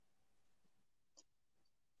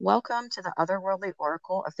Welcome to the Otherworldly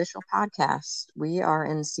Oracle official podcast. We are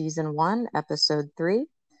in season 1, episode 3.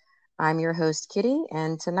 I'm your host, Kitty,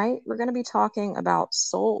 and tonight we're going to be talking about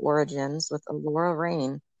soul origins with Alora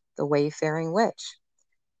Rain, the Wayfaring Witch.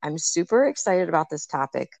 I'm super excited about this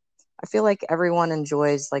topic. I feel like everyone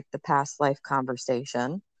enjoys the past life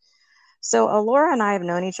conversation. So Alora and I have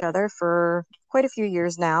known each other for quite a few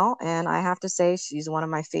years now, and I have to say she's one of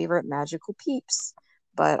my favorite magical peeps.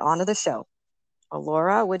 But on to the show.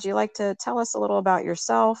 Alora, would you like to tell us a little about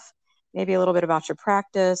yourself, maybe a little bit about your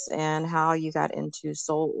practice and how you got into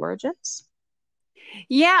soul origins?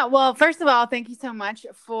 Yeah, well, first of all, thank you so much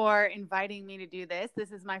for inviting me to do this.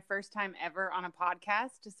 This is my first time ever on a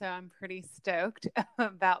podcast, so I'm pretty stoked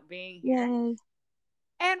about being here. Yay.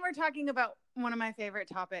 And we're talking about one of my favorite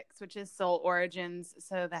topics, which is soul origins,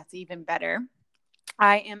 so that's even better.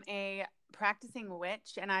 I am a practicing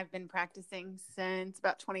witch, and I've been practicing since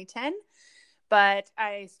about 2010, but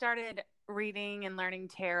I started reading and learning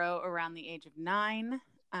tarot around the age of 9.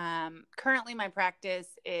 Currently, my practice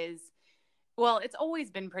is it's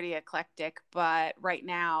always been pretty eclectic, but right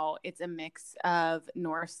now it's a mix of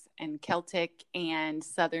Norse and Celtic and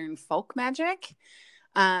Southern folk magic.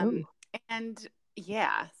 Ooh. And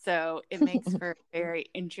yeah, so it makes for a very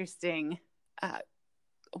interesting,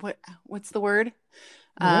 what's the word?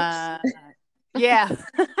 Mix? Yeah,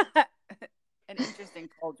 an interesting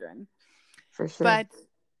cauldron. For sure. But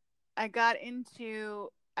I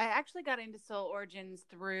actually got into soul origins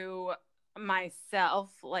through myself,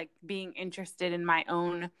 like being interested in my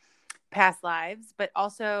own past lives, but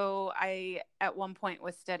also I at one point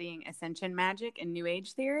was studying ascension magic and new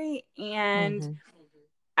age theory, and Mm-hmm.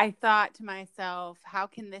 I thought to myself, how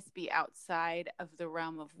can this be outside of the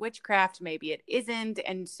realm of witchcraft? Maybe it isn't.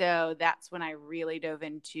 And so that's when I really dove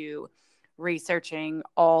into researching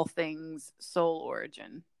all things soul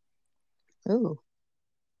origin. Ooh,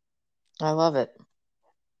 I love it.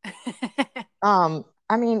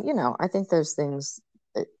 I think those things,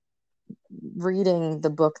 uh, reading the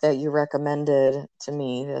book that you recommended to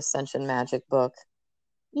me, the Ascension Magic book,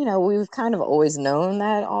 we've kind of always known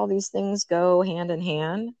that all these things go hand in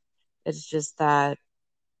hand. It's just that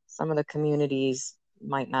some of the communities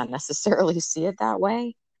might not necessarily see it that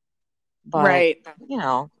way. But, Right.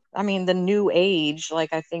 the new age,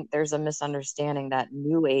 I think there's a misunderstanding that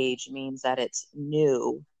new age means that it's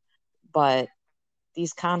new, but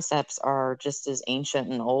these concepts are just as ancient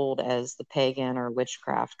and old as the pagan or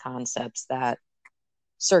witchcraft concepts that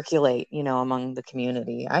circulate, among the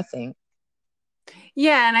community, I think.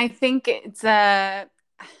 Yeah, and I think it's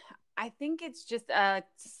just a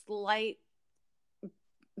slight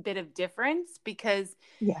bit of difference because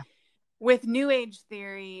Yeah. with new age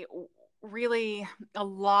theory, really a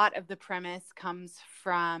lot of the premise comes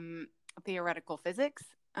from theoretical physics,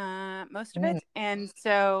 most of Mm, it. And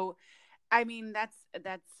so, I mean, that's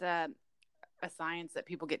a science that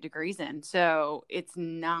people get degrees in. So it's yeah,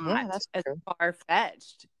 not that's as true. far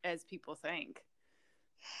fetched as people think.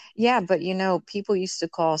 Yeah, but people used to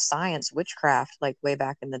call science witchcraft way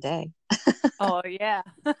back in the day. Oh, yeah.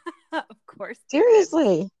 Of course they did.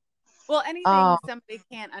 Seriously. Well, Um, anything somebody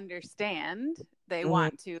can't understand, they mhm,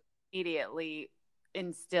 want to immediately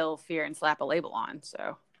instill fear and slap a label on.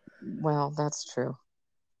 So, well, that's true.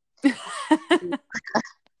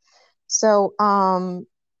 So,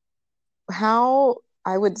 how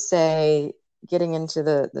I would say, getting into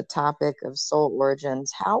the topic of soul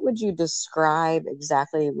origins, how would you describe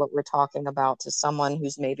exactly what we're talking about to someone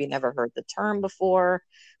who's maybe never heard the term before,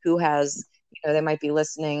 who has, they might be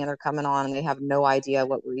listening and they're coming on and they have no idea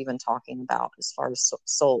what we're even talking about as far as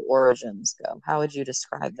soul origins go? How would you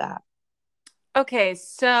describe that? okay,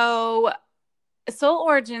 so soul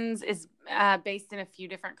origins is based in a few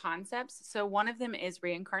different concepts. So, one of them is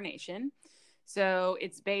reincarnation. So,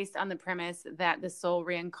 it's based on the premise that the soul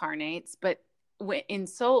reincarnates. But in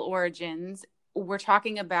soul origins, we're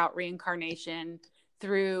talking about reincarnation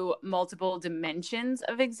through multiple dimensions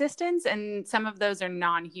of existence. And some of those are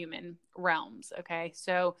non human realms. Okay.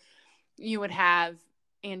 So, you would have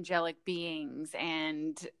angelic beings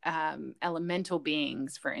and elemental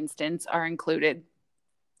beings, for instance, are included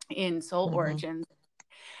in soul Mm-hmm. origins.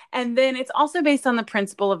 And then it's also based on the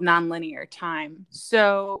principle of nonlinear time.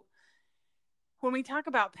 So when we talk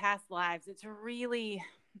about past lives, it's really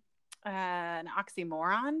an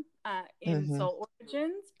oxymoron in Mm-hmm. soul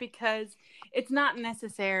origins because it's not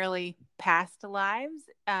necessarily past lives.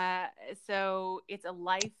 So it's a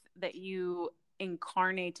life that you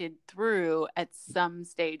incarnated through at some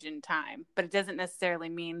stage in time, but it doesn't necessarily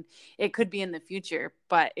mean it could be in the future.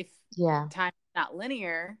 But if Yeah, time is not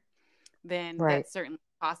linear, then right. that's certainly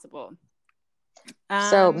possible.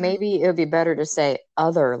 So Um, maybe it would be better to say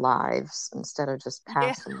other lives instead of just yeah,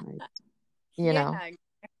 past lives, you yeah, know?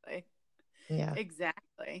 exactly. Yeah.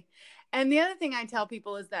 Exactly. And the other thing I tell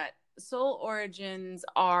people is that soul origins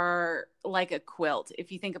are like a quilt.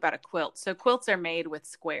 If you think about a quilt, so quilts are made with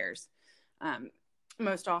squares, um,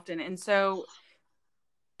 most often. And so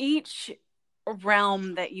each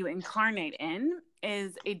realm that you incarnate in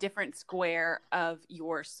is a different square of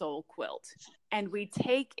your soul quilt. And we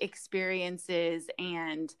take experiences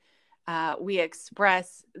and we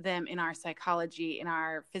express them in our psychology, in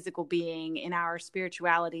our physical being, in our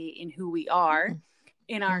spirituality, in who we are,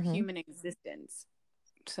 in our Mm-hmm. human existence.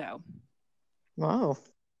 So, Whoa,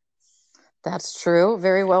 that's true.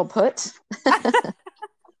 Very well put.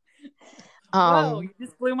 whoa, Um, you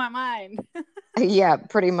just blew my mind. yeah,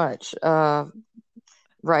 pretty much.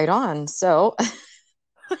 Right on. So,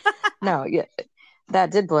 no, yeah,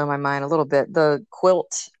 that did blow my mind a little bit. The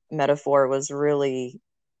quilt metaphor was really,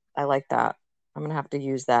 I like that. I'm gonna have to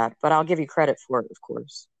use that, but I'll give you credit for it, of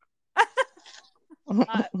course.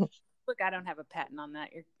 uh, Look, I don't have a patent on that.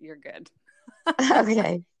 You're good.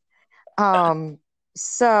 Okay. Um,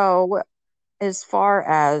 so as far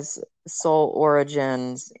as soul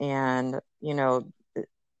origins and,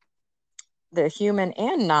 the human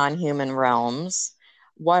and non-human realms,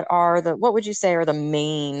 what would you say are the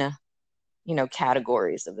main,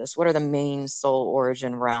 categories of this? What are the main soul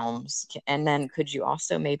origin realms? And then could you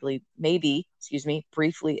also excuse me,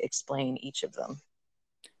 briefly explain each of them?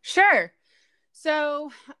 Sure.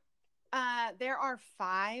 So, there are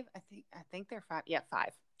five. I think there are five. Yeah,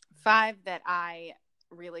 five. Five that I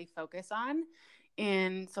really focus on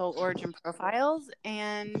in soul origin profiles.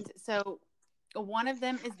 And so one of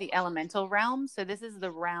them is the elemental realm. So this is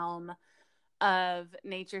the realm of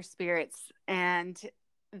nature spirits, and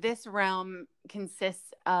this realm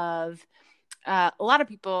consists of a lot of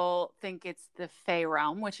people think it's the Fey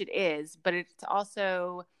realm, which it is, but it's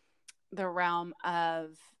also the realm of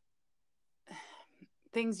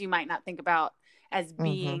things you might not think about as Mm-hmm.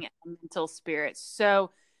 being elemental spirits.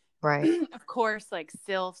 So, Right. of course, like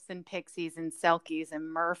sylphs and pixies and selkies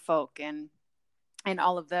and merfolk and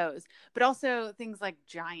all of those, but also things like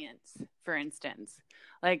giants, for instance.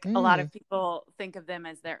 Like a lot Mm, of people think of them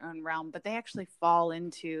as their own realm, but they actually fall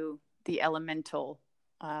into the elemental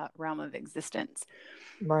realm of existence.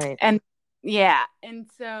 right. And yeah, and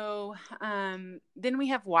so then we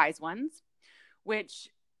have wise ones, which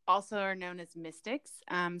also are known as mystics.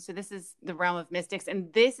 So this is the realm of mystics,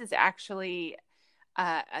 and this is actually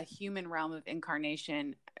a human realm of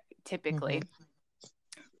incarnation, Mm-hmm. typically,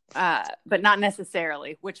 but not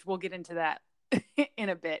necessarily. Which we'll get into that in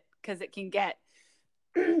a bit because it can get,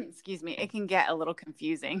 excuse me, it can get a little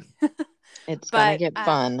confusing. It's gonna But get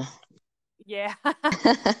fun. yeah,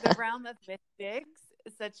 the realm of mystics,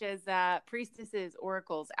 such as priestesses,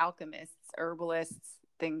 oracles, alchemists, herbalists,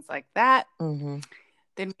 things like that. Mm-hmm.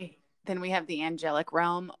 Then we have the angelic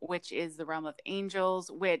realm, which is the realm of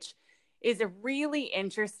angels, which is a really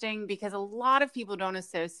interesting because a lot of people don't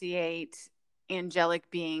associate angelic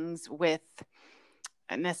beings with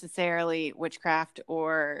necessarily witchcraft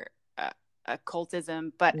or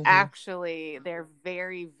occultism, but Mm-hmm. actually they're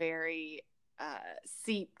very, very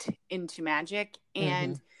seeped into magic, Mm-hmm.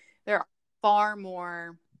 and there are far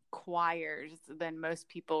more choirs than most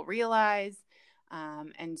people realize,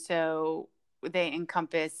 and so they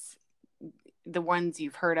encompass the ones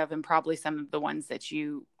you've heard of and probably some of the ones that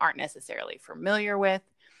you aren't necessarily familiar with.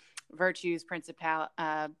 Virtues,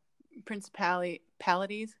 principalities.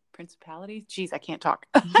 Geez, I can't talk.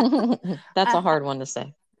 That's a hard one to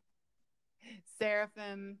say.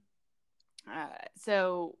 Seraphim.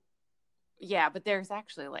 So yeah, but there's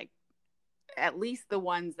actually like at least the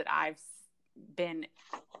ones that I've been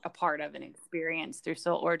a part of and experienced through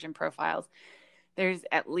soul origin profiles. There's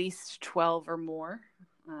at least 12 or more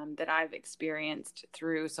that I've experienced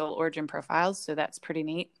through soul origin profiles. So that's pretty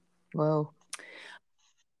neat. Whoa.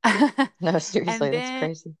 No, seriously, And that's then,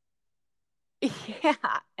 crazy.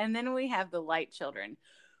 yeah, and then we have the light children,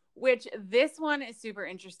 which this one is super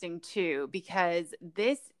interesting too, because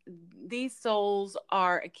these souls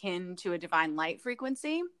are akin to a divine light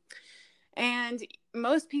frequency. And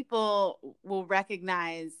most people will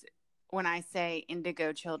recognize when I say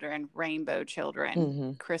indigo children, rainbow children,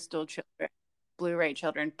 Mm-hmm. crystal children, blue ray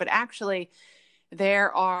children, but actually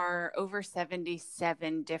there are over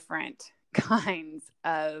 77 different kinds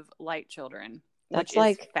of light children, which That's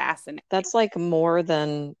is like fascinating. that's like more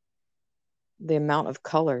than the amount of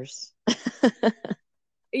colors.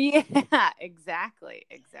 Yeah, exactly,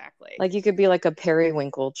 exactly. Like you could be like a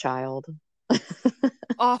periwinkle child.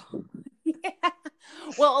 Oh, yeah.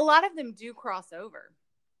 Well, a lot of them do cross over.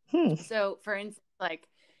 Hmm. So for instance, like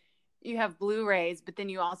you have blue rays, but then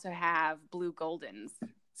you also have blue goldens.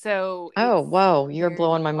 So Oh, whoa, you're there's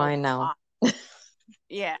blowing my a mind now. lot.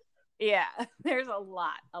 Yeah. Yeah. There's a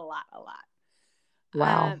lot, a lot, a lot.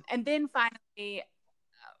 Wow. And then finally,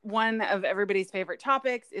 one of everybody's favorite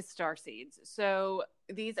topics is star seeds. So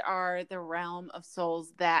these are the realm of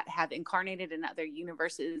souls that have incarnated in other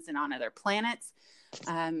universes and on other planets,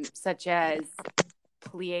 such as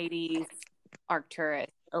Pleiades, Arcturus,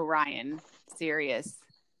 Orion, Sirius.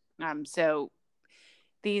 So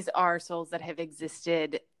these are souls that have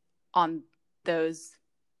existed on those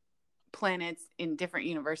planets in different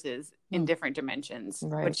universes in different dimensions,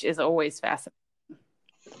 Right. which is always fascinating.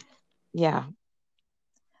 Yeah.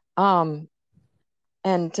 Um,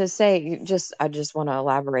 and to say, I just want to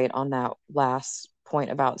elaborate on that last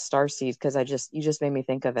point about star seeds because you just made me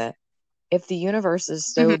think of it. If the universe is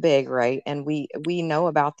so big, right, and we know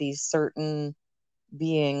about these certain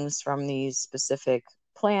beings from these specific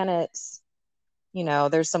planets,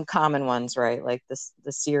 there's some common ones, right, like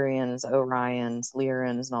the Syrians, Orions,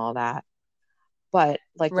 Lyrians, and all that. But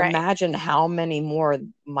like, Right. imagine how many more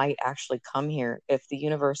might actually come here if the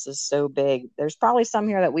universe is so big. There's probably some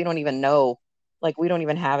here that we don't even know, like we don't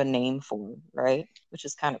even have a name for, right? Which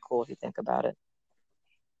is kind of cool if you think about it.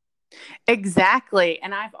 Exactly.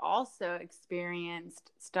 And I've also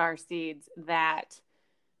experienced star seeds that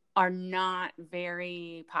are not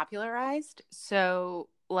very popularized. So,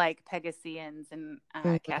 like Pegasians and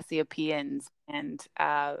Mhm. Cassiopeians, and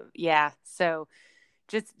yeah, so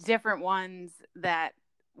just different ones that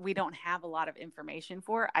we don't have a lot of information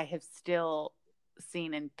for. I have still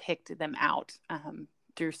seen and picked them out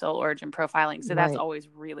through soul origin profiling. So that's Right. always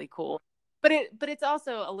really cool. But it's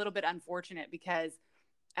also a little bit unfortunate because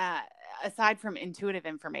uh, aside from intuitive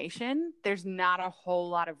information, there's not a whole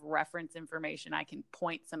lot of reference information I can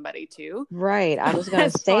point somebody to. Right. I was going to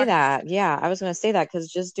As say far that. Yeah, I was going to say that because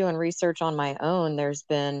just doing research on my own,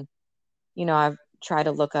 I've tried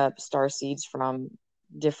to look up star seeds from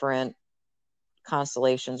different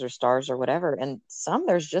constellations or stars or whatever, and some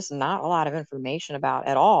there's just not a lot of information about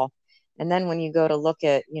at all. And then when you go to look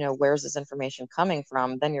at, where's this information coming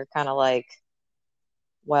from, then you're kind of like,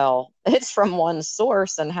 well, it's from one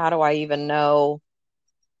source, and how do I even know,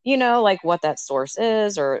 like what that source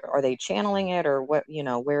is, or are they channeling it, or what,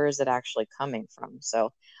 where is it actually coming from?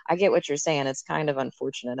 So I get what you're saying. It's kind of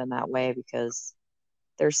unfortunate in that way because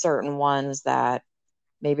there's certain ones that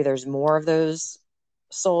maybe there's more of those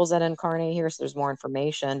souls that incarnate here, so there's more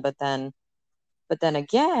information. But then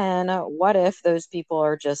again, what if those people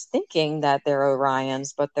are just thinking that they're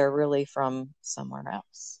Orions, but they're really from somewhere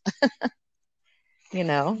else? you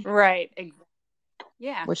know, right,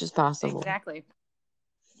 yeah, which is possible. exactly,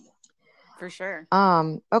 for sure.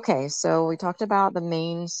 Okay, so we talked about the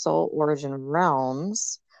main soul origin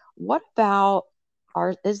realms. What about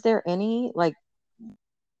is there any like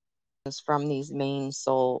from these main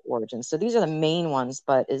soul origins? So these are the main ones,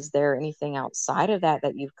 but is there anything outside of that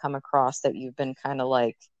that you've come across that you've been kind of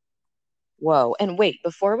like, whoa? And wait,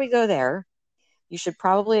 before we go there, you should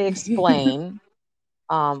probably explain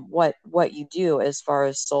what you do as far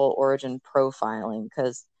as soul origin profiling,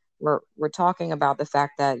 because we're talking about the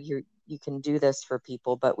fact that you can do this for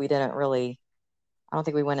people, but we didn't really. I don't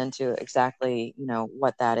think we went into exactly,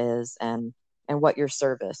 what that is and what your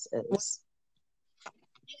service is.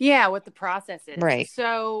 Yeah, what the process is. Right.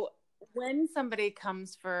 So when somebody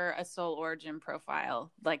comes for a soul origin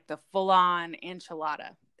profile, like the full on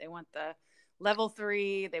enchilada, they want the level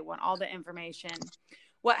 3, they want all the information.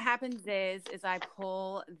 What happens is I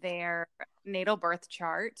pull their natal birth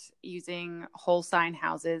chart using whole sign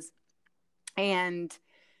houses, and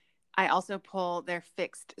I also pull their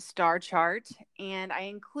fixed star chart, and I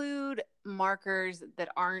include markers that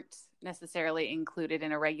aren't necessarily included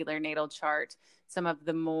in a regular natal chart. Some of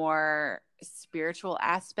the more spiritual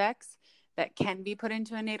aspects that can be put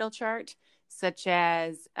into a natal chart, such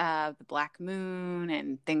as the black moon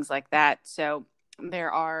and things like that. So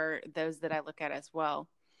there are those that I look at as well.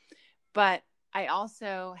 But I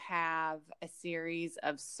also have a series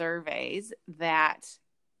of surveys that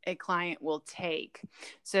a client will take.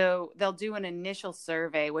 So they'll do an initial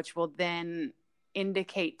survey, which will then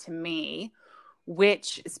indicate to me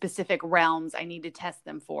which specific realms I need to test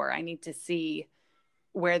them for. I need to see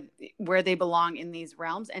where they belong in these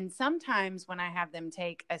realms. And sometimes when I have them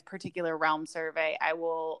take a particular realm survey, I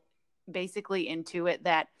will basically intuit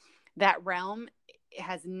that that realm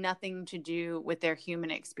has nothing to do with their human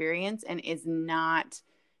experience and is not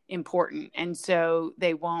important. And so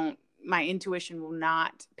they won't, my intuition will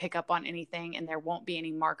not pick up on anything, and there won't be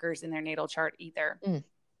any markers in their natal chart either, Mm.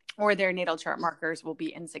 or their natal chart markers will be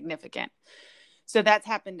insignificant. So that's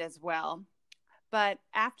happened as well. But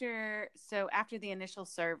after the initial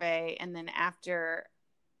survey, and then after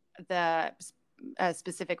the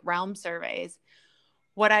specific realm surveys,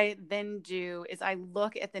 what I then do is I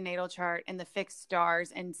look at the natal chart and the fixed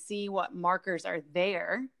stars and see what markers are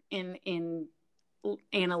there in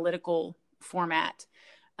analytical format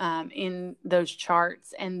in those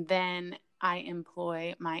charts. And then I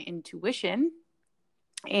employ my intuition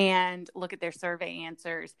and look at their survey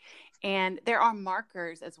answers. And there are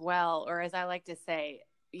markers as well, or as I like to say,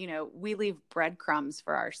 we leave breadcrumbs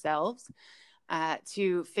for ourselves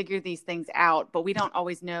to figure these things out, but we don't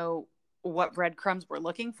always know what breadcrumbs we're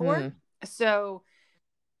looking for. So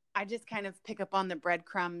I just kind of pick up on the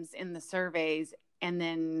breadcrumbs in the surveys and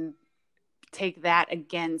then take that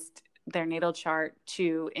against their natal chart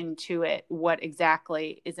to intuit what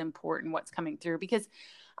exactly is important, what's coming through, because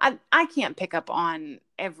I can't pick up on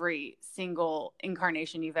every single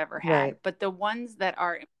incarnation you've ever had, Right. but the ones that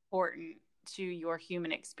are important to your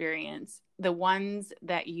human experience, the ones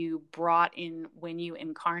that you brought in when you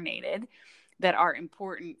incarnated that are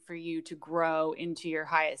important for you to grow into your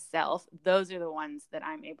highest self, those are the ones that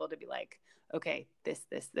I'm able to be like, okay, this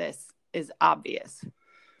is obvious.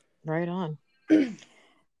 Right on.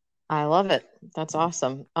 I love it. That's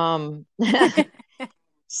awesome.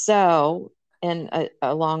 So, and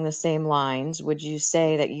along the same lines, would you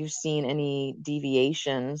say that you've seen any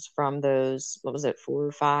deviations from those, what was it, 4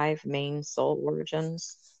 or 5 main soul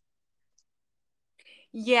origins?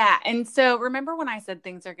 Yeah. And so remember when I said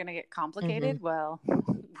things are going to get complicated? Mm-hmm. Well,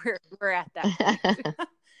 we're at that point.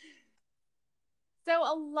 So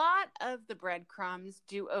a lot of the breadcrumbs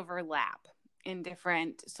do overlap in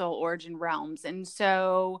different soul origin realms. And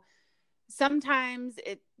so sometimes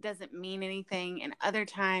it doesn't mean anything, and other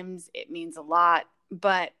times it means a lot.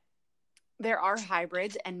 But there are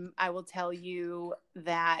hybrids, and I will tell you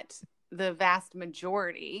that the vast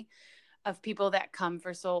majority of people that come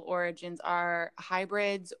for soul origins are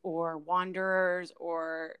hybrids or wanderers,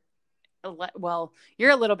 or well,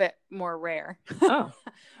 you're a little bit more rare. Oh,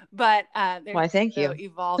 But there's why, thank also you.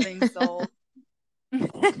 evolving souls.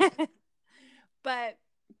 But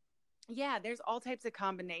yeah, there's all types of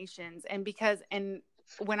combinations. And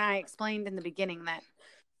when I explained in the beginning that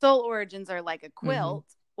soul origins are like a quilt,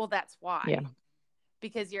 well, that's why. Yeah.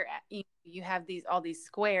 Because you have all these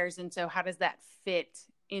squares, and so how does that fit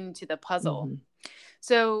into the puzzle?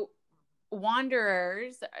 So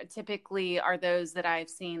wanderers typically are those that I've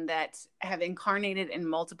seen that have incarnated in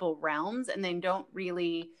multiple realms, and they don't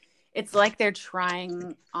really, it's like they're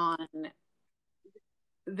trying on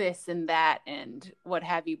this and that and what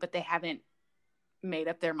have you, but they haven't made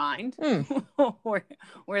up their mind where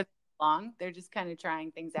they belong. They're just kind of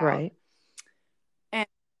trying things out. Right. And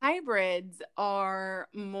hybrids are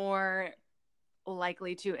more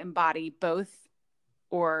likely to embody both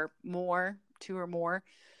or more, 2 or more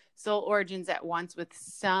soul origins at once, with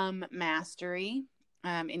some mastery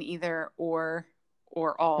in either or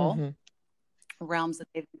all realms that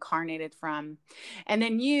they've incarnated from. And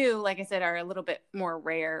then you, like I said, are a little bit more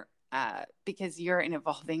rare because you're an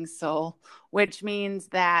evolving soul, which means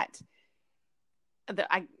that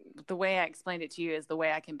the way I explained it to you is the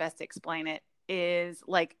way I can best explain it is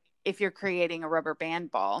like if you're creating a rubber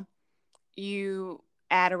band ball, you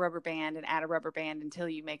add a rubber band and add a rubber band until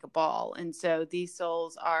you make a ball. And so these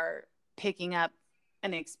souls are picking up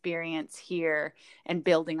an experience here and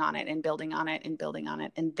building on it and building on it and building on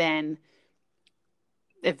it. And then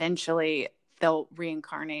eventually they'll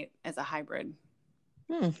reincarnate as a hybrid.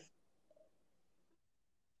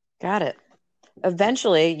 Got it.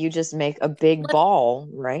 Eventually you just make a big ball,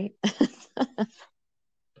 right?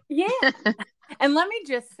 Yeah. And let me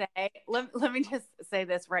just say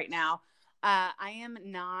this right now. I am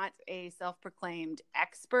not a self-proclaimed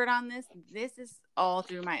expert on this. This is all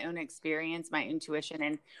through my own experience, my intuition,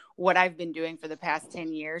 and what I've been doing for the past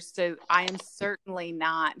 10 years. So I am certainly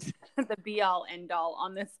not the be-all, end-all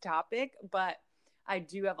on this topic, but I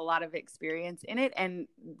do have a lot of experience in it. And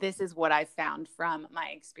this is what I found from my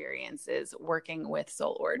experiences working with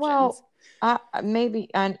soul origins. Well, maybe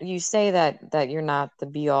you say that you're not the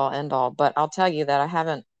be-all, end-all, but I'll tell you that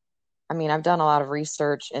I've done a lot of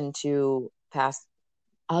research into past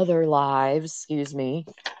other lives,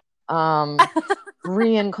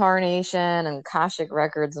 reincarnation and Akashic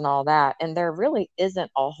records and all that. And there really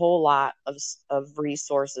isn't a whole lot of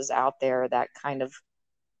resources out there that kind of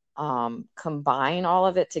combine all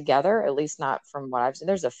of it together, at least not from what I've seen.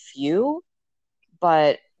 There's a few,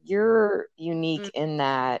 but you're unique in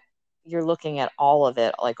that you're looking at all of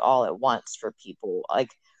it like all at once for people.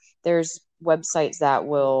 Like there's websites that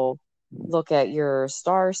will look at your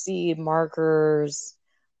star seed markers,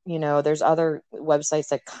 there's other websites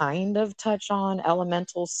that kind of touch on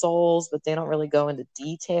elemental souls, but they don't really go into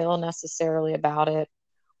detail necessarily about it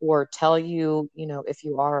or tell you, if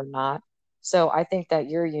you are or not. So I think that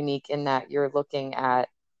you're unique in that you're looking at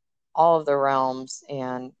all of the realms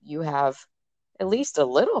and you have at least a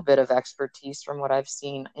little bit of expertise from what I've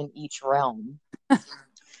seen in each realm.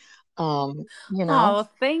 Um, you know, Oh,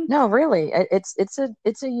 thank. no, really, it's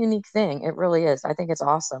a unique thing. It really is. I think it's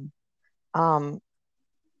awesome. Um,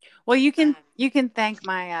 Well, you can thank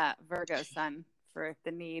my Virgo sun for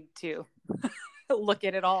the need to look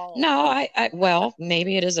at it all. no, well,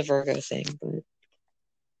 maybe it is a Virgo thing, but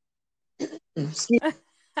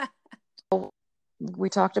we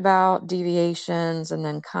talked about deviations and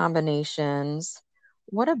then combinations.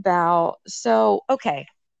 What about, okay,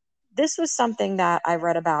 this was something that I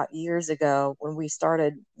read about years ago when we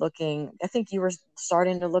started looking. I think you were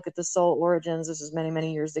starting to look at the soul origins. This was many,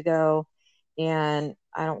 many years ago. And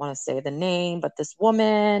I don't want to say the name, but this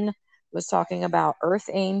woman was talking about earth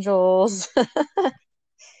angels.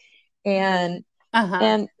 and Uh-huh.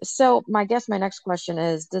 and so my next question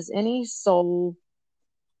is, does any soul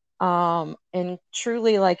and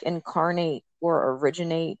truly like incarnate or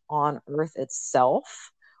originate on earth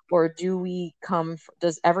itself, or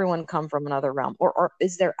does everyone come from another realm, or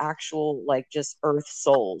is there actual like just earth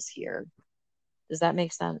souls here? Does that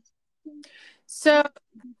make sense? So,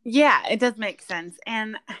 yeah, it does make sense.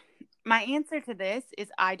 And my answer to this is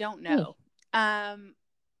I don't Hmm. know.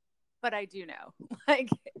 But I do know. Like,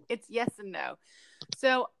 it's yes and no.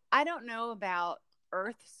 So, I don't know about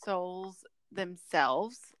earth souls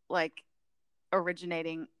themselves, like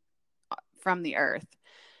originating from the earth,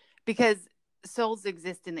 because souls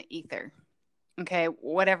exist in the ether. Okay,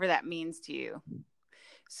 whatever that means to you.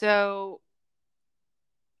 So,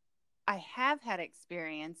 I have had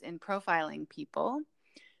experience in profiling people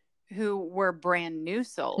who were brand new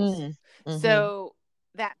souls. Mm. Mm-hmm. So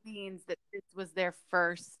that means that this was their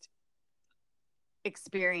first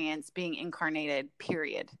experience being incarnated,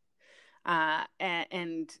 period.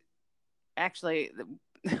 And actually,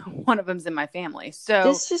 one of them's in my family. So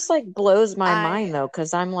This just like blows my I, mind though,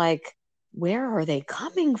 because I'm like, where are they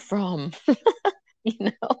coming from? you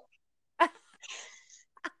know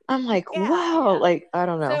I'm like, yeah, wow, yeah. like I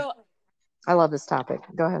don't know. So, I love this topic.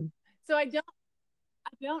 Go ahead. so I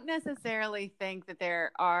don't necessarily think that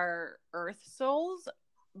there are earth souls,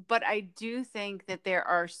 but I do think that there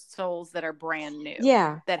are souls that are brand new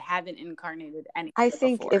Yeah, that haven't incarnated I anywhere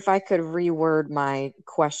think before. if I could reword my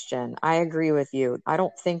question, I agree with you. I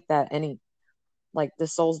don't think that any like the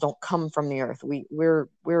souls don't come from the earth. We're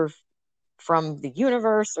from the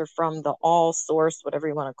universe or from the all source, whatever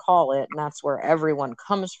you want to call it, and that's where everyone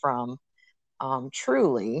comes from,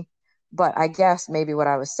 truly. But I guess maybe what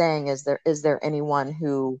I was saying is there anyone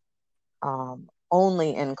who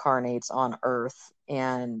only incarnates on earth?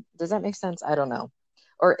 And does that make sense? I don't know.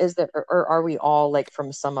 Or is there or are we all like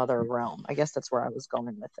from some other realm? I guess that's where I was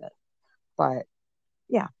going with it. But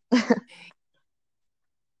yeah.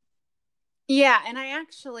 Yeah, and I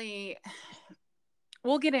actually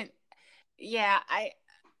we'll get in. Yeah,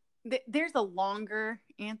 there's a longer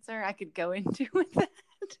answer I could go into with that.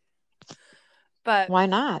 But Why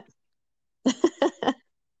not?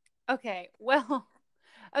 okay, well,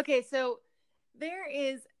 okay, so there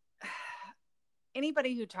is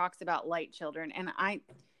anybody who talks about light children, and I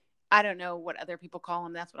don't know what other people call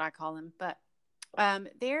them. That's what I call them. But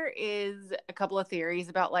there is a couple of theories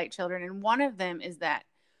about light children, and one of them is that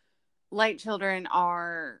light children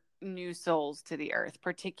are new souls to the earth.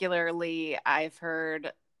 Particularly, I've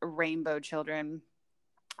heard rainbow children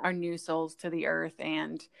are new souls to the earth,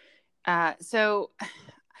 and so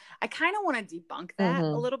I kind of want to debunk that a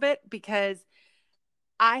Mm-hmm. little bit because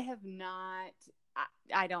I have not.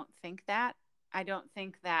 I don't think that. I don't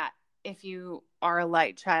think that if you are a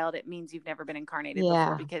light child, it means you've never been incarnated before,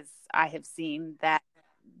 Yeah. because I have seen that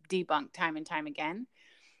debunked time and time again.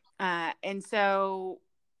 And so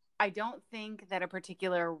I don't think that a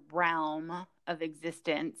particular realm of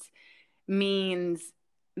existence means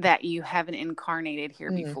that you haven't incarnated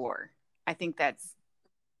here Mm, before. I think that's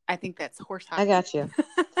I think that's horse I hockey. got you.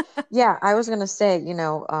 Yeah, I was gonna say,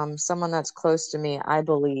 someone that's close to me, I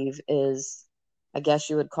believe, is, I guess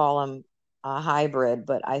you would call him a hybrid,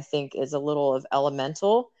 but I think is a little of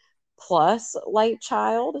elemental plus light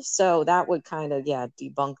child. So that would kind of, yeah,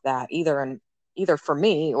 debunk that either for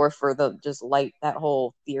me or for the just light that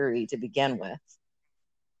whole theory to begin with.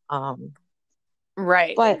 Um,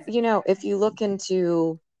 Right. but if you look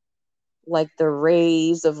into like the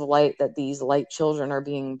rays of light that these light children are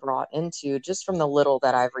being brought into, just from the little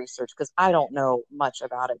that I've researched, because I don't know much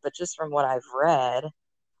about it, but just from what I've read,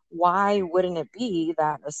 why wouldn't it be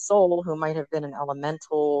that a soul who might have been an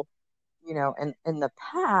elemental, in the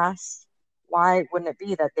past, why wouldn't it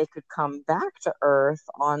be that they could come back to Earth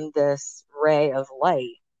on this ray of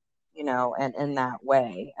light, and in that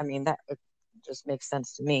way? I mean, that it just makes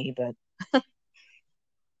sense to me, but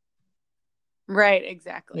Right,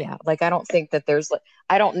 exactly. yeah, like I don't think that there's like,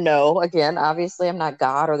 I don't know. Again, obviously, I'm not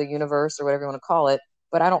God or the universe or whatever you want to call it,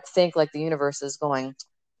 but I don't think like the universe is going,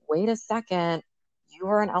 wait a second, you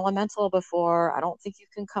were an elemental before. I don't think you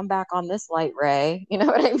can come back on this light ray. You know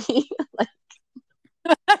what I mean? Like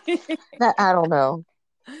that, I don't know.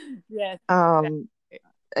 Yes, exactly.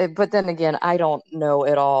 Um, but then again, I don't know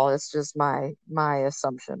it all. It's just my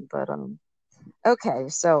assumption. But okay.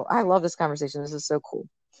 So I love this conversation. This is so cool.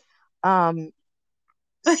 Um,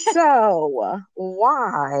 so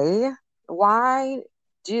why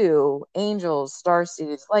do angels, star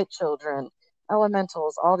seeds, light children,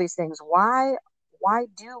 elementals, all these things, why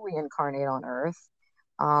do we incarnate on Earth?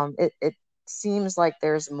 It seems like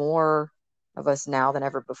there's more of us now than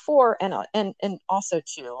ever before, and also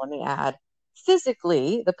too, let me add,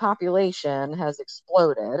 physically, the population has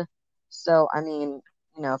exploded. So I mean,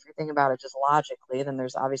 if you think about it just logically, then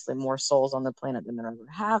there's obviously more souls on the planet than there ever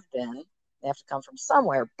have been. They have to come from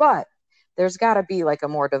somewhere, but there's got to be like a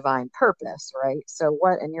more divine purpose, right? So,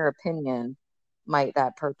 what, in your opinion, might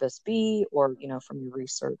that purpose be, or from your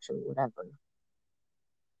research or whatever?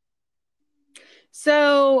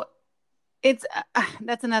 So it's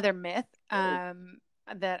that's another myth. I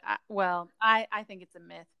think it's a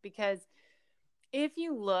myth because if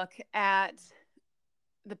you look at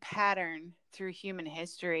the pattern through human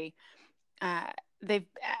history, they've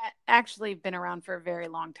actually been around for a very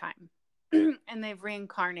long time, and they've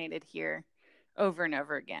reincarnated here over and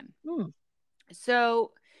over again.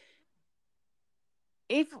 So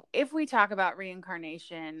if we talk about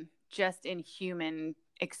reincarnation just in human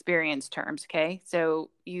experience terms, okay, so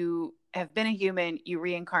you have been a human, you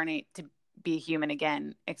reincarnate to be a human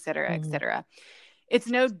again, et cetera, et cetera. It's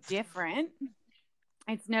no different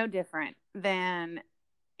than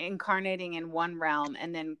incarnating in one realm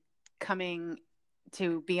and then coming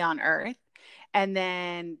to be on Earth and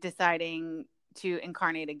then deciding to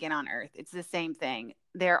incarnate again on Earth. It's the same thing.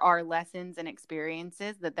 There are lessons and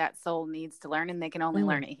experiences that soul needs to learn, and they can only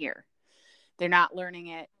learn it here. They're not learning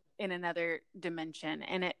it in another dimension.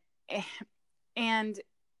 And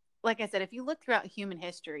like I said, if you look throughout human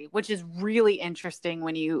history, which is really interesting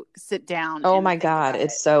when you sit down Oh and my think God, about it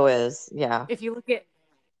it. so is. Yeah. If you look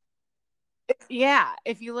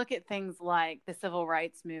at things like the civil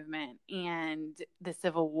rights movement and the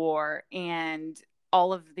Civil War and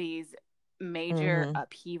all of these major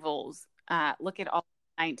upheavals, look at all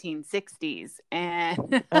the 1960s,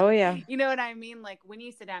 and Oh yeah. you know what I mean? Like when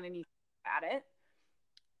you sit down and you think at it,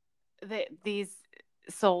 these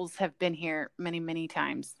souls have been here many, many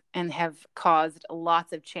times and have caused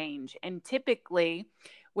lots of change. And typically,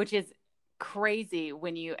 which is crazy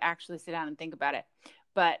when you actually sit down and think about it,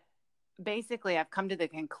 but basically I've come to the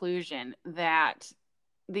conclusion that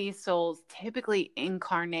these souls typically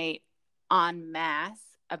incarnate en masse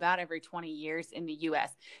about every 20 years in the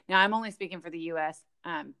US. Now, I'm only speaking for the US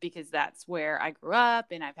because that's where I grew up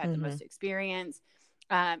and I've had the most experience.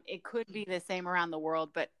 It could be the same around the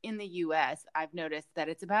world, but in the US, I've noticed that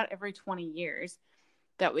it's about every 20 years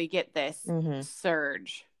that we get this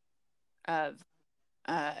surge of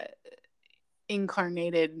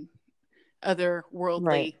incarnated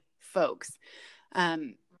otherworldly folks.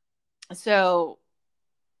 So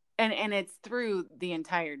and it's through the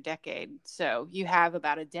entire decade. So you have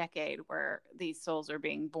about a decade where these souls are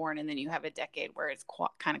being born, and then you have a decade where it's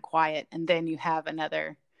kind of quiet, and then you have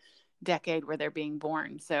another decade where they're being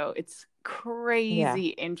born. So it's crazy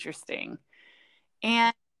interesting.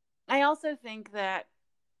 And I also think that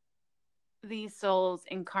these souls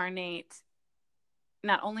incarnate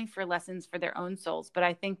not only for lessons for their own souls, but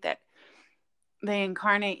I think that they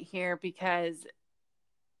incarnate here because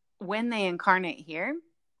when they incarnate here,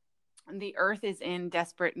 the earth is in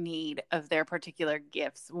desperate need of their particular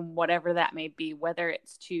gifts, whatever that may be, whether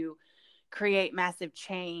it's to create massive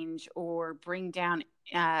change or bring down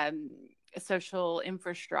social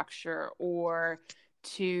infrastructure or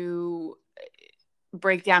to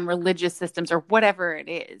break down religious systems or whatever it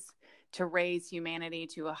is, to raise humanity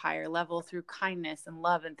to a higher level through kindness and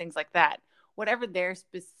love and things like that. Whatever their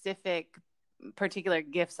specific particular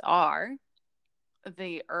gifts are,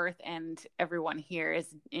 the earth and everyone here is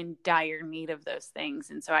in dire need of those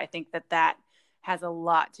things. And so I think that has a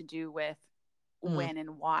lot to do with when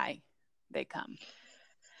and why they come.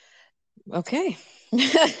 Okay.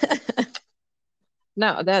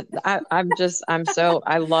 No, that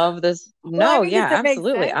I love this. Well, I No, mean, yeah, does that make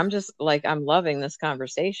absolutely. sense? I'm just like, I'm loving this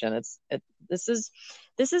conversation. This is,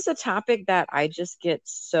 this is a topic that I just get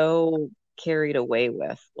so carried away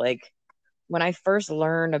with. Like when I first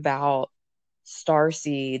learned about star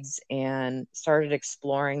seeds and started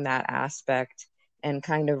exploring that aspect and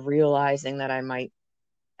kind of realizing that I might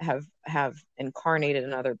have incarnated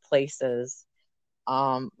in other places,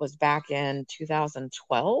 was back in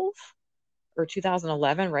 2012 or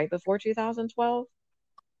 2011, right before 2012.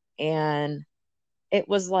 And it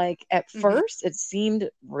was like, at Hmm. first, it seemed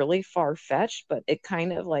really far fetched, but it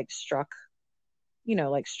kind of like struck,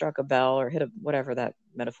 like struck a bell or hit a whatever that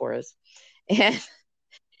metaphor is.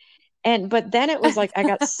 And, but then it was like I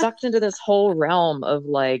got sucked into this whole realm of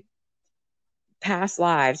like past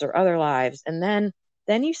lives or other lives. And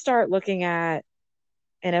then you start looking at,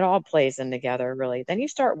 and it all plays in together really. Then you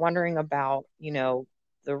start wondering about,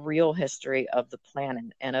 the real history of the planet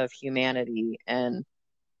and of humanity. And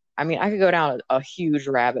I mean, I could go down a huge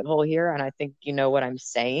rabbit hole here, and I think you know what I'm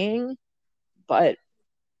saying, but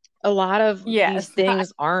a lot of these Yes.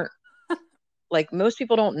 things aren't, like, most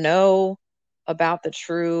people don't know about the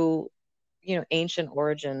true, ancient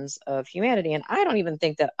origins of humanity. And I don't even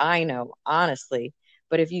think that I know, honestly.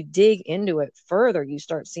 But if you dig into it further, you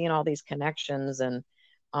start seeing all these connections and,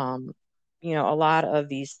 um, a lot of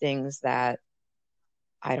these things that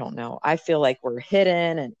I don't know. I feel like we're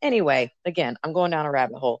hidden. And anyway, again, I'm going down a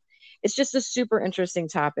rabbit hole. It's just a super interesting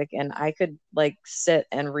topic. And I could like sit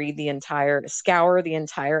and scour the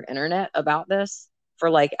entire internet about this for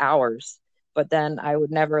like hours, but then I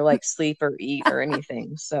would never like sleep or eat or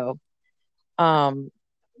anything. So, um,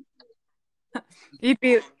 You'd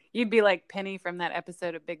be you'd be like Penny from that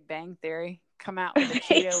episode of Big Bang Theory. Come out with a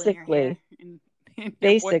Cheeto in your hair basically, and in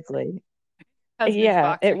your basically, husband's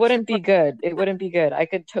yeah, it boxer wouldn't be shorts. good. It wouldn't be good. I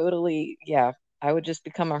could totally, yeah, I would just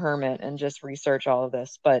become a hermit and just research all of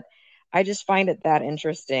this. But I just find it that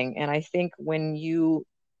interesting. And I think when you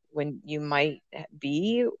might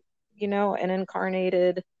be, an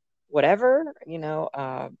incarnated whatever,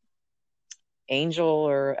 angel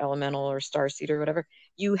or elemental or starseed or whatever,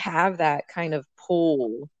 you have that kind of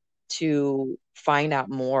pull to find out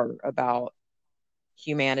more about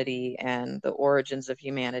humanity and the origins of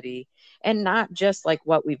humanity, and not just like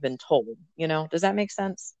what we've been told. Does that make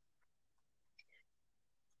sense?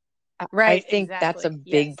 I Right, think that's a exactly.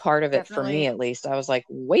 big Yes, part of it for me, definitely. at least. I was like,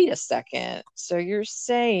 wait a second. So you're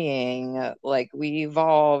saying like we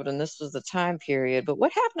evolved and this was the time period, but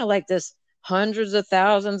what happened to like this hundreds of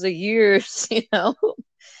thousands of years,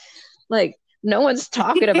 Like no one's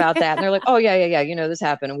talking about that. And they're like, oh yeah, yeah, yeah, this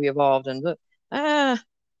happened and we evolved and ah,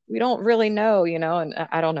 we don't really know, and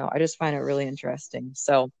I don't know. I just find it really interesting.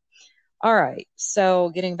 So all right. So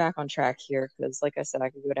getting back on track here, because like I said, I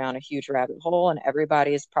could go down a huge rabbit hole and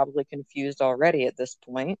everybody is probably confused already at this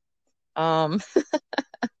point. Um,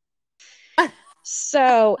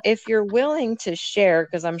 so if you're willing to share,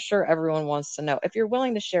 because I'm sure everyone wants to know, if you're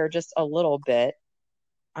willing to share just a little bit,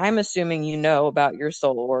 I'm assuming you know about your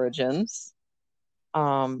soul origins.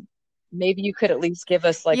 Um, maybe you could at least give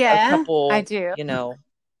us like a Yeah, I couple, do.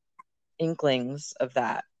 inklings of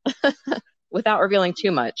that without revealing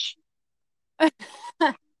too much.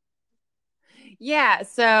 Yeah,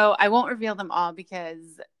 so I won't reveal them all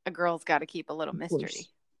because a girl's got to keep a little Of course. mystery.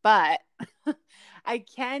 But I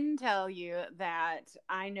can tell you that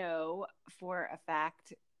I know for a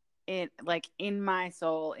fact, it like in my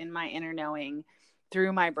soul, in my inner knowing,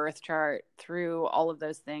 through my birth chart, through all of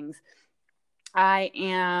those things, I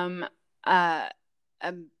am uh,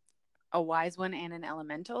 a, a wise one and an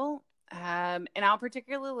elemental. And I'll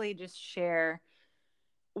particularly just share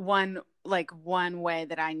one way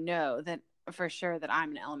that I know that for sure that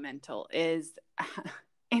I'm an elemental is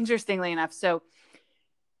interestingly enough. So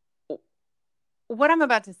what I'm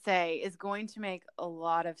about to say is going to make a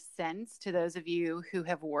lot of sense to those of you who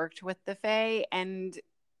have worked with the Fae and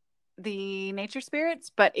the nature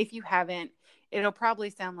spirits, but if you haven't, it'll probably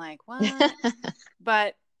sound like what?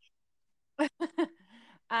 But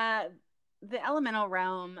uh the elemental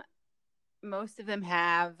realm, most of them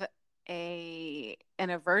have an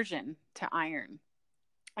aversion to iron.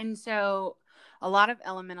 And so a lot of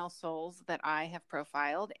elemental souls that I have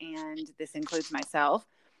profiled, and this includes myself,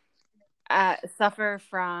 suffer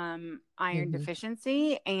from iron Hmm.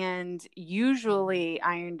 deficiency and usually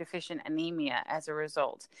iron deficient anemia as a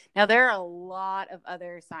result. Now, there are a lot of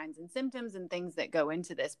other signs and symptoms and things that go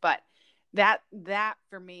into this, but that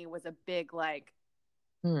for me was a big like,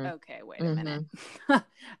 okay, wait a minute. Mm-hmm.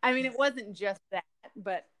 I mean, it wasn't just that,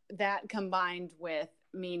 but that combined with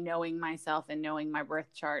me knowing myself and knowing my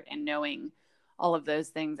birth chart and knowing all of those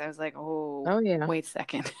things. I was like, oh, Oh yeah. wait a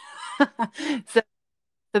second. so,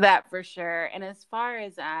 so that for sure. And as far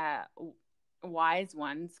as wise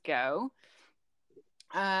ones go,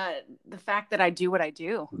 the fact that I do what I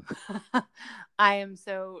do, I am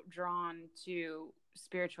so drawn to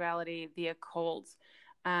spirituality, the occult,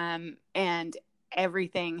 and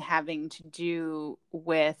everything having to do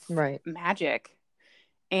with Right. magic.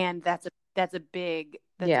 And that's a big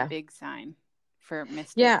Yeah. sign for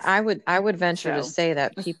Yeah, mystics. I would venture to So say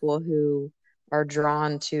that people who are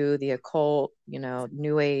drawn to the occult,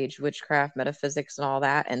 new age, witchcraft, metaphysics and all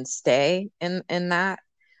that and stay in that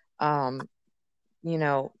um,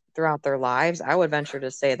 throughout their lives, I would venture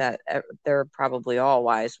to say that they're probably all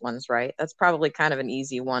wise ones, right? That's probably kind of an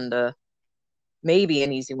easy one to maybe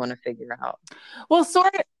an easy one to figure out.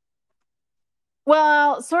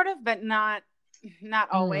 well, sort of, but not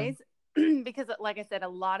Mm. always. Because like I said, a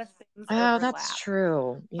lot of things Oh, that's overlap.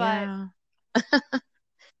 true. But Yeah.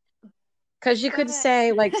 Because you could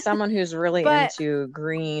say, like, someone who's really but into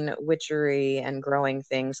green witchery and growing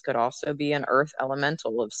things could also be an earth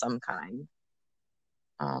elemental of some kind.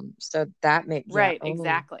 So that yeah, right, oh,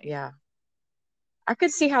 exactly. yeah. I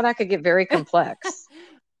could see how that could get very complex.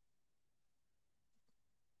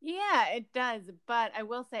 Yeah, it does. But I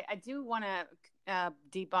will say, I do want to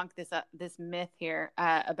debunk this myth here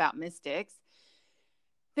about mystics.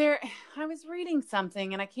 There, I was reading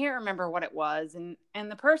something, and I can't remember what it was,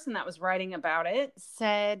 and the person that was writing about it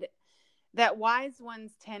said that wise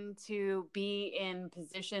ones tend to be in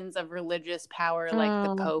positions of religious power, like the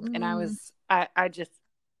Oh, Pope. And I just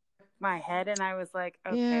my head, and I was like,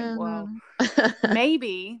 okay, yeah. well,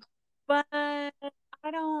 maybe, but I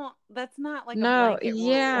don't. That's not like a No, blanket rule.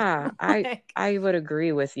 yeah, Like, I would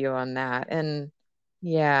agree with you on that. And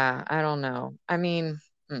yeah, I don't know. I mean,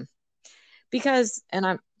 because and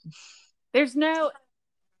I'm there's no.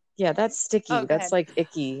 yeah, that's Oh, sticky. go That's ahead. like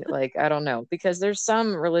icky. Like I don't know because there's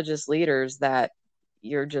some religious leaders that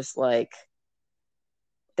you're just like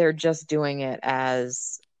they're just doing it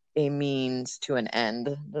as a means to an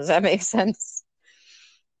end. Does that make sense?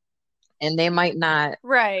 And they might not,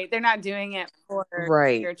 Right, they're not doing it for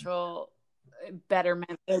right. spiritual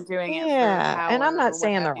betterment. They're doing it for Yeah. And I'm power not or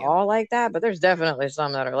what saying have they're you. all like that, but there's definitely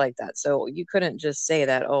some that are like that. So you couldn't just say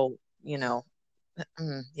that, oh,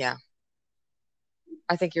 yeah.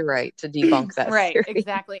 I think you're right to debunk that Right, theory.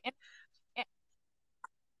 exactly.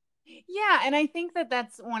 Yeah, and I think that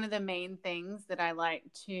that's one of the main things that I like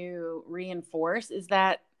to reinforce is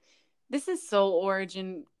that this is soul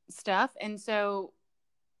origin stuff. And so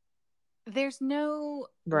there's no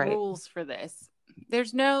Right. rules for this.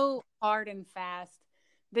 There's no hard and fast,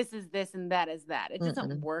 this is this and that is that. It doesn't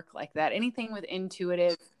Mm-mm. work like that. Anything with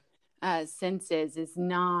intuitive senses is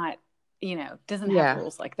not, doesn't have Yeah.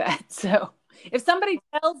 rules like that. So if somebody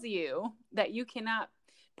tells you that you cannot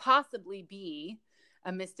possibly be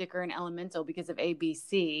a mystic or an elemental because of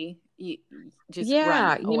ABC, you just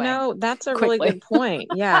Yeah, run away that's a really good quickly. point.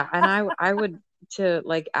 Yeah, and I would to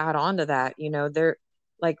like add on to that, there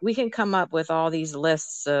like we can come up with all these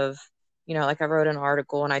lists of, like I wrote an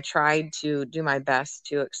article and I tried to do my best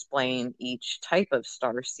to explain each type of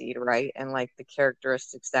star seed, right? And like the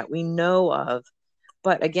characteristics that we know of.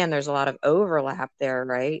 But again, there's a lot of overlap there,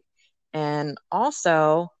 right? And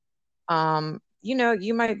also,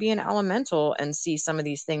 you might be an elemental and see some of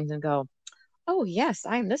these things and go, oh yes,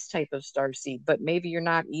 I'm this type of star seed, but maybe you're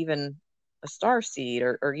not even a star seed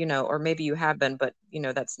or maybe you have been, but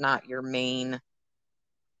that's not your main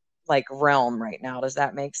like realm right now. Does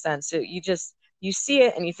that make sense? So you see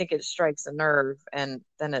it and you think it strikes a nerve and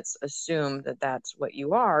then it's assumed that that's what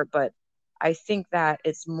you are. But I think that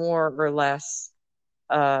it's more or less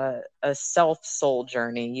a self soul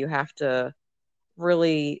journey. You have to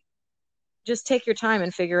really just take your time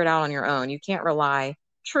and figure it out on your own. You can't rely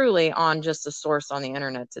truly on just a source on the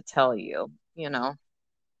internet to tell you.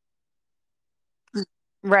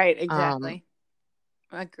 Right, Um, exactly.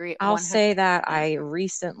 I agree I'll say that 100%. I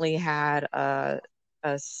recently had a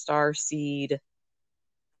star seed,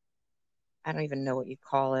 I don't even know what you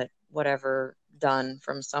call it, whatever, done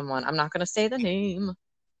from someone. I'm not going to say the name,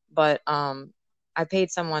 but I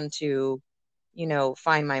paid someone to,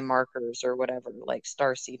 find my markers or whatever, like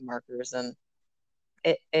star seed markers, and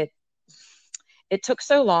it it it took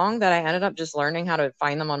so long that I ended up just learning how to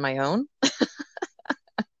find them on my own.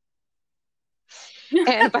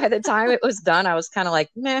 And by the time it was done, I was kind of like,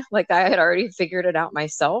 meh, like I had already figured it out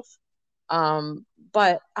myself.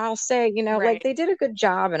 But I'll say, like Right. they did a good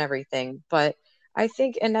job and everything. But I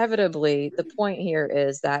think inevitably the point here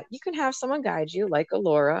is that you can have someone guide you, like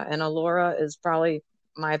Alora, and Alora is probably,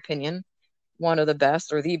 my opinion, one of the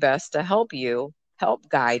best or the best to help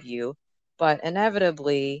guide you. But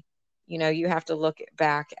inevitably, you have to look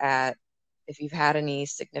back at if you've had any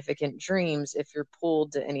significant dreams, if you're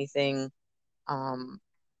pulled to anything, um,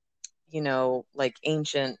 like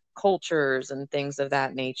ancient cultures and things of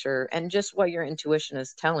that nature, and just what your intuition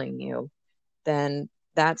is telling you, then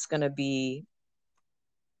that's going to be,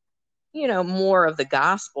 more of the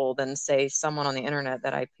gospel than, say, someone on the internet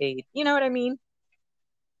that I paid. You know what I mean?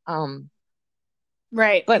 Um,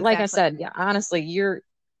 Right. but like I Exactly. said, yeah, honestly,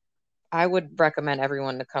 I would recommend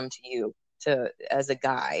everyone to come to you to as a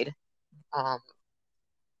guide. Um,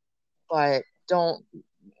 but don't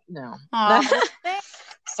no. Oh, well, thanks.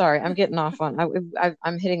 Sorry, I'm getting off on.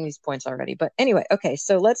 I'm hitting these points already. But anyway, okay,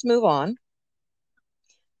 so let's move on.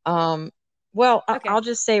 Well, Okay. I'll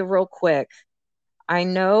just say real quick. I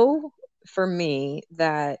know for me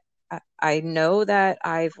that I know that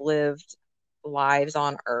I've lived lives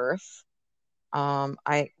on Earth.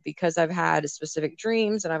 I because I've had specific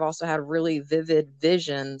dreams and I've also had really vivid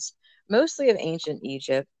visions, mostly of ancient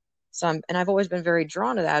Egypt. And I've always been very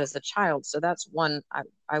drawn to that as a child. So that's one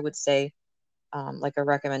I would say, like a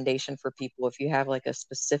recommendation for people if you have like a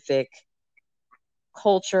specific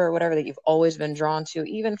culture or whatever that you've always been drawn to,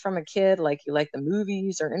 even from a kid, like you like the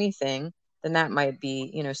movies or anything, then that might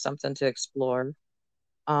be, something to explore.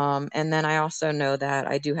 And then I also know that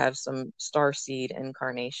I do have some starseed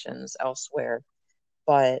incarnations elsewhere,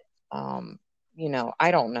 but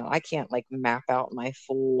I don't know. I can't like map out my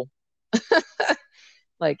full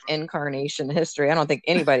like incarnation history. I don't think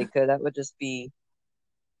anybody could. That would just be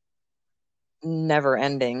never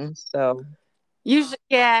ending. So Usually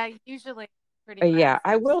pretty yeah,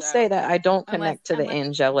 I massive. will say So that I don't unless connect to the unless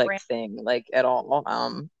angelic brand, thing like at all.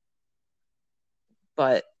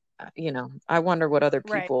 But I wonder what other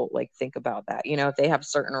right. people like think about that. If they have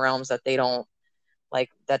certain realms that they don't like,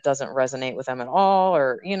 that doesn't resonate with them at all,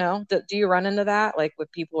 or do you run into that like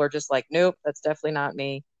with people are just like, nope, that's definitely not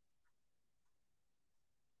me?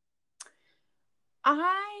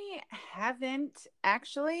 I haven't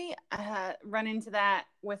actually run into that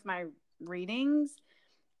with my readings.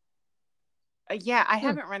 Yeah, I Hmm.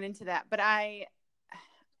 haven't run into that, but I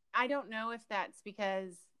don't know if that's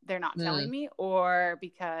because they're not telling Hmm. me or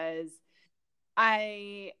because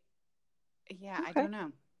I yeah, I Okay. don't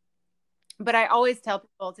know. But I always tell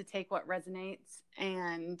people to take what resonates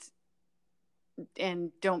and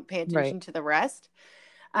don't pay Right. attention to the rest.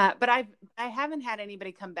 But I haven't had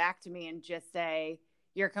anybody come back to me and just say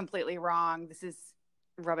you're completely wrong. This is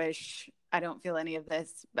rubbish. I don't feel any of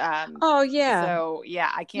this. Oh yeah. So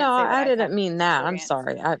yeah, I No, can't say that I I've had didn't mean that. I'm experience.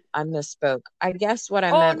 sorry. I misspoke. I guess what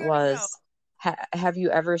I Oh meant no no no. was, have you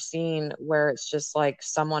ever seen where it's just like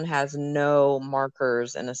someone has no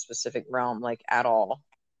markers in a specific realm, like at all?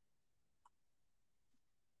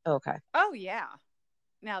 Okay. Oh yeah.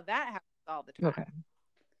 Now that happens all the Okay. time.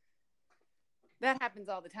 That happens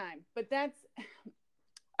all the time. But that's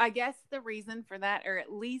I guess the reason for that, or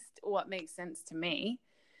at least what makes sense to me,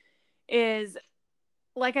 is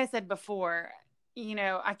like I said before,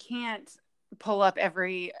 I can't pull up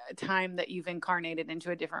every time that you've incarnated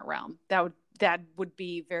into a different realm. That would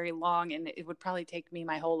be very long and it would probably take me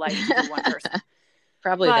my whole life to do one person.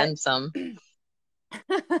 Probably But then some.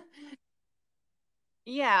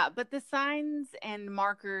 yeah, but the signs and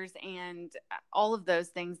markers and all of those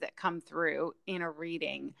things that come through in a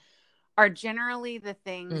reading are generally the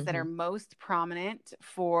things that are Hmm. most prominent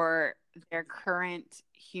for their current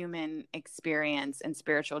human experience and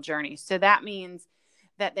spiritual journey. So that means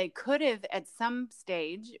that they could have at some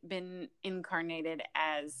stage been incarnated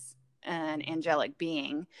as an angelic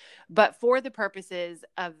being, but for the purposes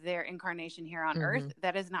of their incarnation here on earth, Hmm.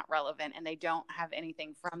 that is not relevant and they don't have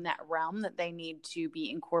anything from that realm that they need to be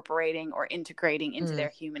incorporating or integrating into Mm, their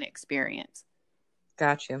human experience.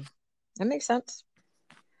 got you. That makes sense.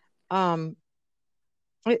 Um,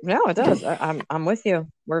 no, it does. I'm with you.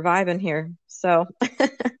 We're vibing here. So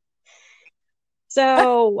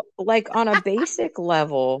like on a basic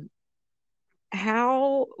level,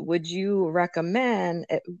 how would you recommend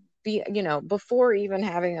it be, before even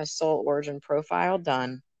having a soul origin profile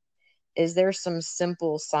done, is there some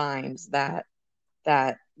simple signs that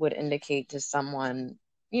would indicate to someone,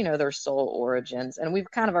 their soul origins? And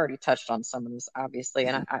we've kind of already touched on some of this, obviously.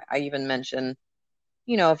 And I even mentioned,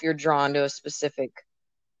 if you're drawn to a specific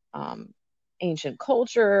um, ancient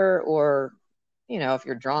culture, or if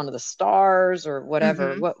you're drawn to the stars or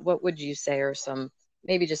whatever, Mm-hmm. what would you say are some,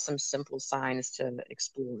 maybe just some simple signs to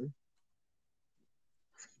explore?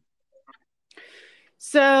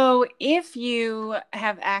 So, if you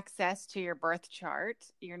have access to your birth chart,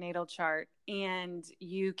 your natal chart, and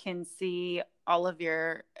you can see all of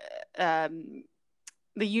your the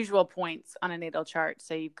usual points on a natal chart,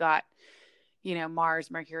 so you've got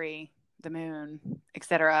Mars, Mercury, the moon,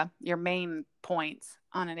 etc., your main points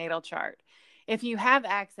on a natal chart. If you have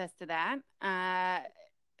access to that,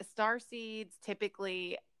 star seeds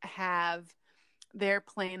typically have their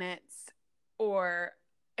planets, or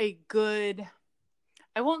a good,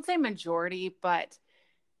 I won't say majority, but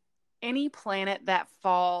any planet that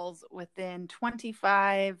falls within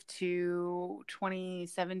 25 to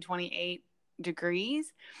 27, 28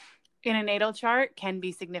 degrees in a natal chart can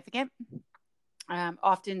be significant.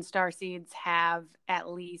 Often starseeds have at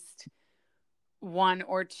least one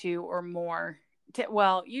or two or more,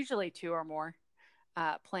 usually two or more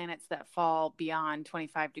planets that fall beyond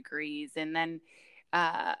 25 degrees. And then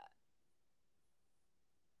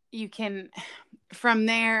you can, from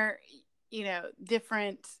there,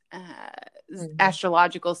 different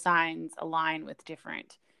astrological signs align with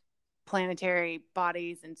different planetary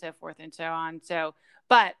bodies and so forth and so on. So,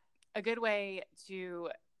 but a good way to,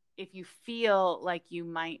 if you feel like you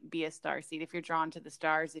might be a starseed, if you're drawn to the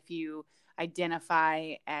stars, if you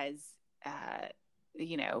identify as,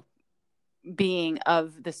 being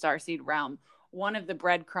of the starseed realm, one of the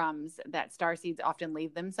breadcrumbs that starseeds often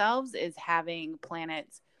leave themselves is having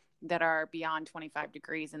planets that are beyond 25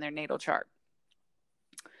 degrees in their natal chart.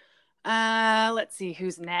 Let's see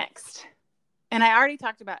who's next. And I already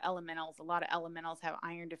talked about elementals. A lot of elementals have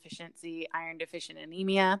iron deficiency, iron deficient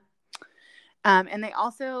anemia. And they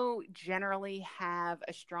also generally have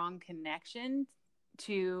a strong connection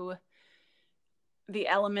to the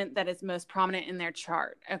element that is most prominent in their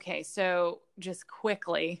chart. Okay, so just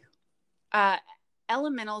quickly,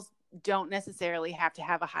 elementals don't necessarily have to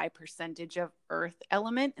have a high percentage of earth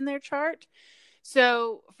element in their chart.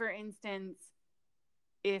 So, for instance,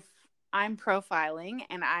 if I'm profiling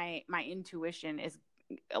and my intuition is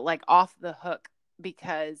like off the hook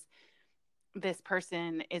because this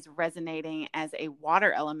person is resonating as a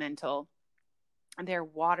water elemental, their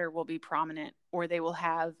water will be prominent, or they will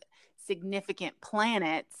have significant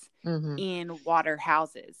planets in water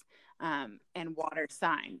houses and water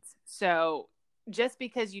signs. So just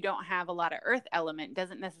because you don't have a lot of earth element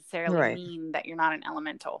doesn't necessarily mean that you're not an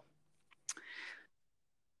elemental.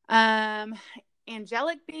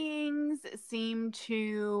 Angelic beings seem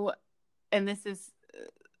to, and this is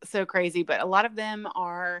so crazy, but a lot of them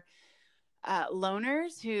are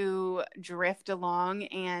loners who drift along,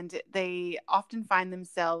 and they often find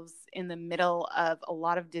themselves in the middle of a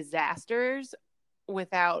lot of disasters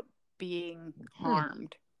without being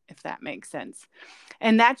harmed, if that makes sense.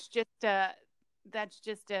 And that's just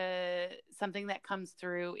something that comes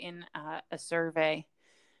through in a survey,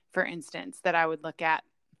 for instance, that I would look at.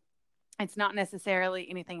 It's not necessarily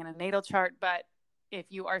anything in a natal chart, but if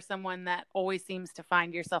you are someone that always seems to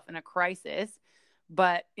find yourself in a crisis,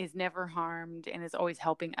 but is never harmed and is always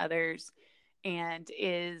helping others and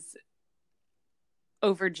is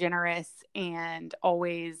over generous and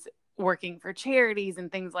always working for charities and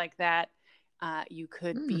things like that, you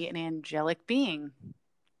could be an angelic being,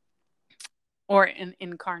 or an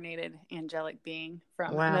incarnated angelic being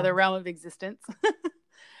from another realm of existence.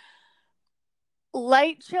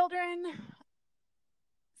 Light children.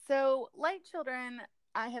 So light children,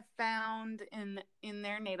 I have found in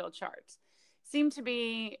their natal charts, seem to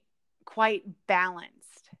be quite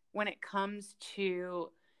balanced when it comes to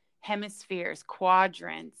hemispheres,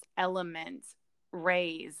 quadrants, elements,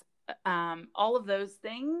 rays, all of those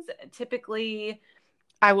things. Typically,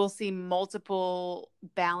 I will see multiple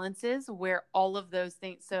balances where all of those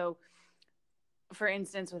things. So, for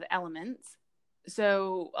instance, with elements,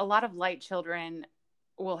 so a lot of light children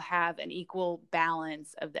will have an equal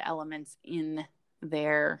balance of the elements in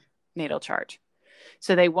their natal chart.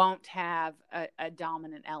 So they won't have a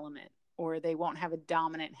dominant element, or they won't have a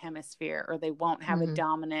dominant hemisphere, or they won't have a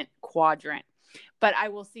dominant quadrant. But I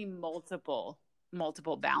will see multiple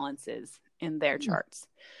balances in their charts.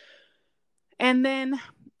 And then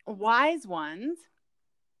wise ones,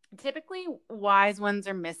 typically wise ones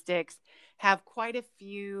or mystics have quite a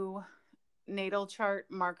few natal chart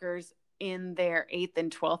markers in their 8th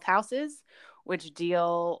and 12th houses, which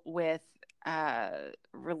deal with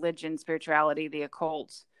religion, spirituality, the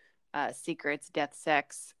occult, secrets, death,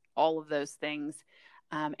 sex, all of those things.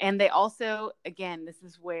 And they also, again, this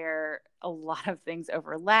is where a lot of things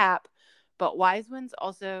overlap, but wise ones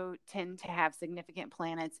also tend to have significant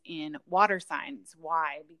planets in water signs.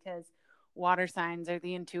 Why? Because water signs are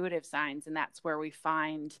the intuitive signs, and that's where we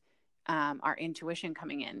find our intuition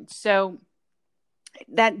coming in. So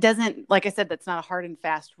that doesn't, like I said, that's not a hard and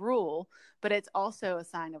fast rule, but it's also a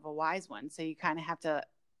sign of a wise one. So you kind of have to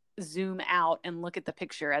zoom out and look at the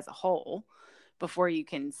picture as a whole before you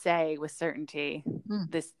can say with certainty,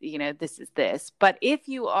 this, this is this. But if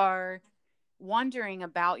you are wondering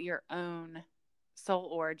about your own soul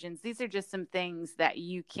origins, these are just some things that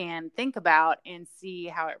you can think about and see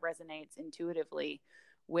how it resonates intuitively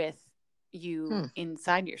with you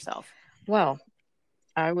inside yourself. Well,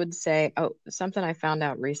 I would say, something I found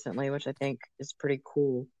out recently, which I think is pretty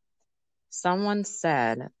cool. Someone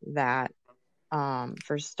said that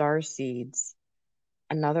for star seeds,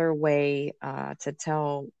 another way to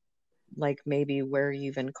tell, like maybe where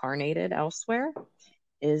you've incarnated elsewhere,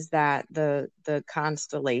 is that the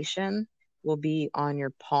constellation will be on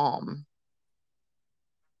your palm.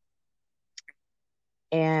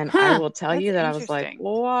 And I will tell That's you that I was like, interesting.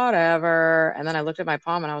 whatever. And then I looked at my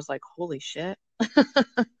palm and I was like, holy shit.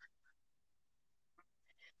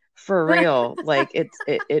 For real. Like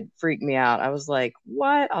it freaked me out. I was like,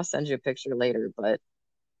 what? I'll send you a picture later, but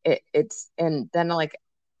it's and then like,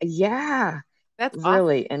 yeah, That's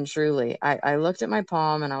really awesome. and truly. I looked at my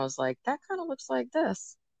palm and I was like, that kind of looks like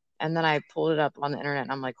this. And then I pulled it up on the internet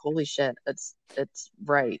and I'm like, holy shit, it's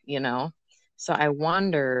right, you know? So I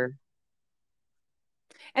wonder.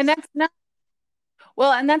 And that's not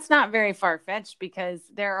well, and that's not very far fetched because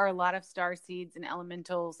there are a lot of star seeds and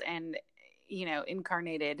elementals and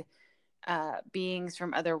incarnated beings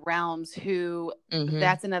from other realms who Hmm.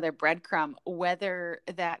 that's another breadcrumb, whether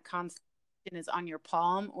that constellation is on your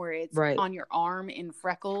palm or it's Right. on your arm in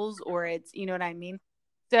freckles or it's, you know what I mean?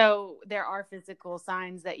 So there are physical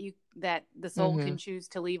signs that the soul Hmm. can choose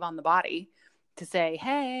to leave on the body to say,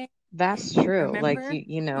 hey, That's true. Like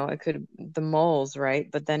remember? it could the moles, right?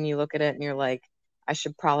 But then you look at it and you're like, I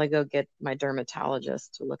should probably go get my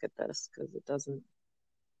dermatologist to look at this because it doesn't.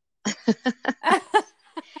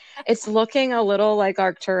 It's looking a little like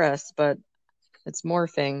Arcturus, but it's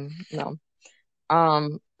morphing. No.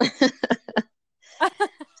 Um,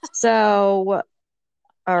 so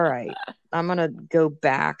all right. I'm gonna go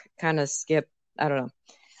back, kind of skip, I don't know.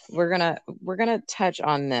 We're gonna touch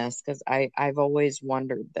on this because I've always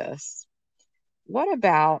wondered this. What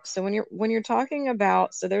about, so when you're talking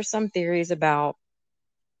about, so there's some theories about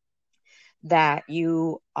that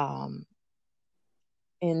you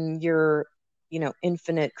in your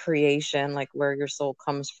infinite creation, like where your soul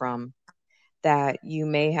comes from, that you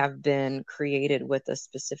may have been created with a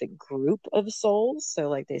specific group of souls. So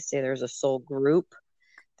like they say there's a soul group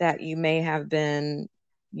that you may have been,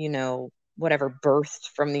 whatever, birthed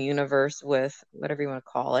from the universe with, whatever you want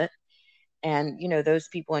to call it. And those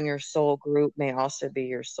people in your soul group may also be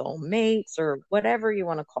your soul mates or whatever you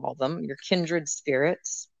want to call them, your kindred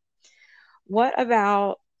spirits. What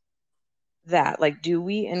about that? Like, do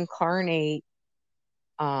we incarnate,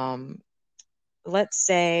 um let's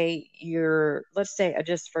say,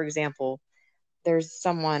 just for example, there's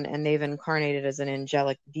someone and they've incarnated as an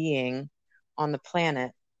angelic being on the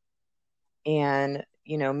planet, and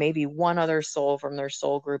maybe one other soul from their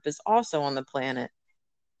soul group is also on the planet.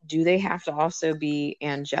 Do they have to also be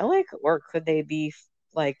angelic, or could they be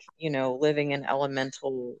like, living an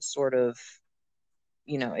elemental sort of,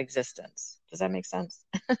 existence? Does that make sense?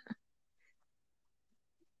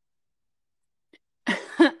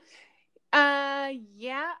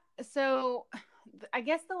 Yeah. So I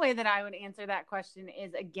guess the way that I would answer that question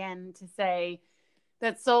is again to say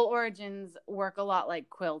that soul origins work a lot like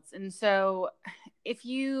quilts. And so if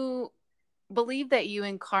you believe that you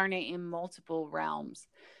incarnate in multiple realms,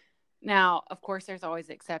 now, of course, there's always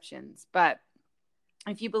exceptions, but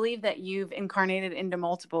if you believe that you've incarnated into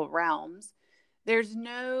multiple realms, there's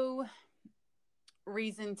no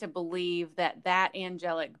reason to believe that that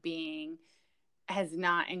angelic being has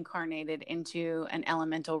not incarnated into an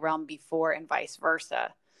elemental realm before and vice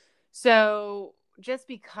versa. So just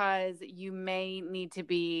because you may need to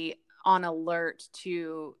be on alert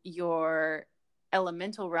to your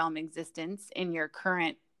elemental realm existence in your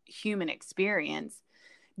current human experience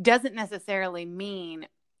doesn't necessarily mean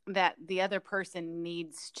that the other person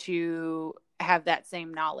needs to have that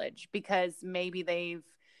same knowledge because maybe they've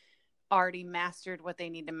already mastered what they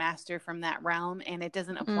need to master from that realm and it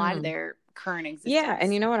doesn't apply to Hmm. their current Yeah,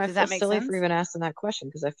 and existence. you know what? I Does feel that make silly for sense? even asking that question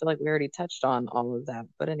because I feel like we already touched on all of that.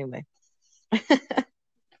 But anyway.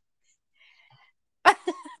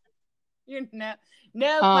 You know,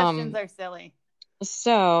 no questions um, are silly.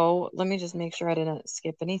 so let me just make sure I didn't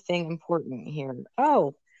skip anything important here.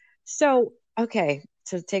 Oh, so okay,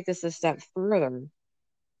 to take this a step further,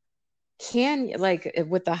 like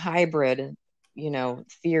with the hybrid,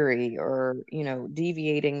 theory, or,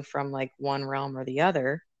 deviating from like one realm or the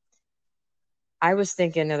other, I was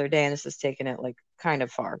thinking the other day, and this is taking it like kind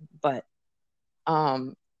of far, but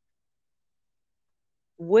um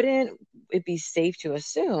wouldn't it be safe to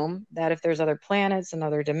assume that if there's other planets and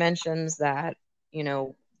other dimensions that,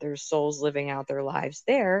 there's souls living out their lives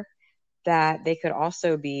there, that they could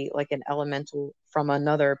also be like an elemental from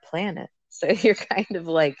another planet. So you're kind of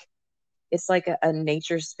like, it's like a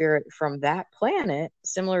nature spirit from that planet,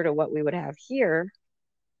 similar to what we would have here,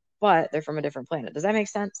 but they're from a different planet. Does that make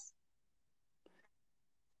sense?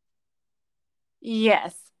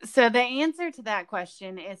 Yes. So the answer to that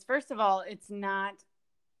question is, first of all, it's not,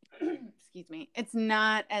 excuse me, it's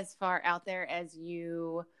not as far out there as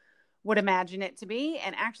you would imagine it to be.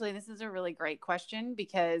 And actually, this is a really great question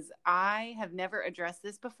because I have never addressed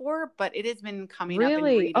this before, but it has been coming up in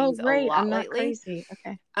Really? Oh, readings a great. I'm lot not lately. crazy.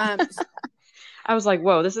 Okay. Um, I was like,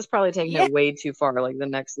 whoa, this is probably taking yeah. it way too far, like the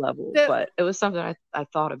next level. So, But it was something I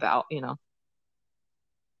thought about.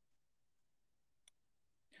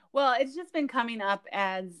 well, it's just been coming up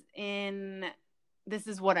as in this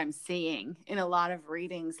is what I'm seeing in a lot of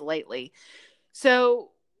readings lately. So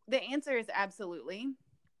the answer is absolutely.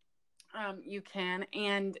 You can.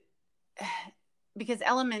 And because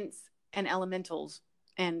elements and elementals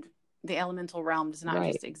and the elemental realm does not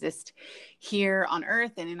Right. just exist here on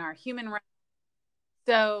Earth and in our human realm.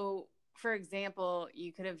 So, for example,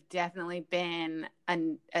 you could have definitely been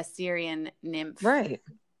a Syrian nymph. Right.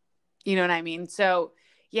 You know what I mean? So,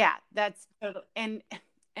 yeah, that's total. And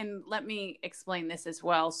let me explain this as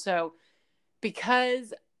well. So,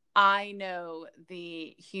 because I know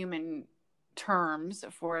the human terms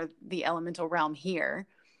for the elemental realm here,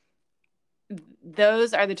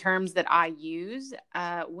 those are the terms that I use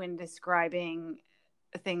when describing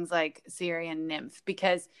things like Syrian nymph,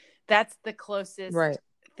 because that's the closest Right.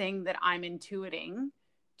 thing that I'm intuiting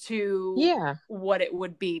to Yeah. what it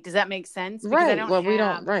would be. Does that make sense? Because I Right. don't Well, we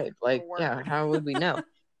don't, have right. the Like, yeah, word. how would we know?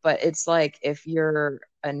 But it's like if you're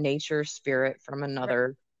a nature spirit from Right.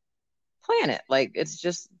 another planet, like it's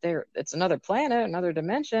just there, it's another planet, another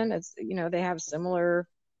dimension. They have similar,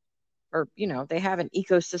 or, they have an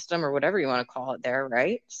ecosystem or whatever you want to call it there,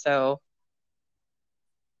 right? So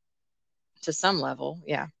to some level,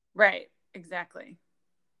 yeah. Right. Exactly.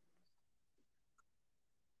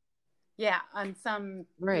 Yeah. On some,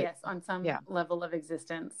 Right. yes, on some Yeah. level of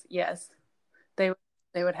existence. Yes. They,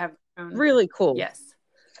 they would have their own, Really cool. yes.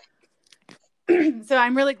 So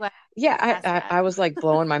I'm really glad Yeah, you asked I, that. I, I was like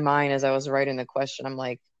blowing my mind as I was writing the question. I'm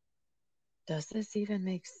like, does this even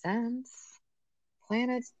make sense?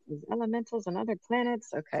 Planets, elementals, and other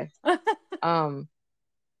planets. Okay. Um,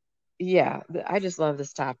 yeah, I just love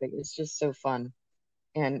this topic. It's just so fun.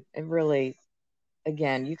 And it really,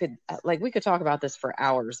 again, you could, like, we could talk about this for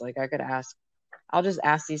hours. Like, I'll just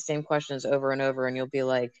ask these same questions over and over, and you'll be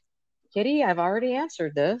like, Kitty, I've already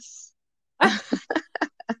answered this.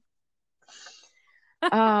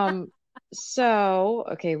 Um, so,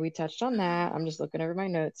 okay, we touched on that. I'm just looking over my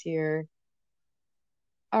notes here.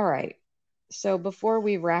 All right. So before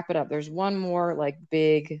we wrap it up, there's one more like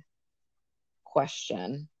big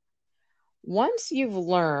question. Once you've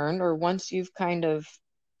learned, or once you've kind of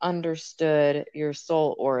understood your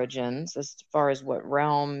soul origins, as far as what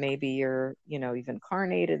realm maybe you've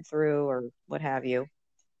incarnated through or what have you,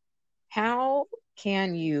 how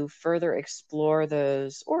can you further explore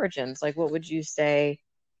those origins? Like, what would you say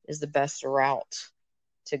is the best route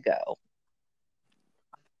to go?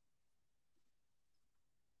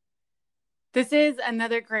 This is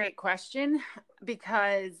another great question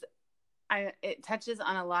because it touches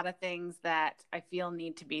on a lot of things that I feel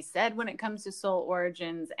need to be said when it comes to soul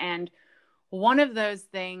origins. And one of those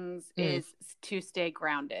things Mm, is to stay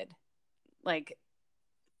grounded. Like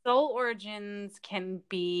soul origins can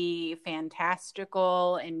be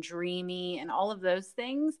fantastical and dreamy and all of those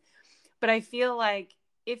things. But I feel like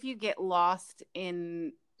if you get lost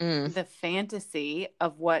in mm, the fantasy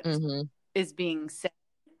of what mm-hmm. is being said,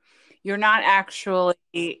 you're not actually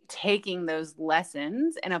taking those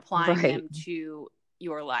lessons and applying Right. them to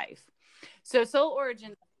your life. So soul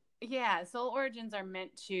origins, yeah, soul origins are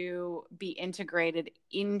meant to be integrated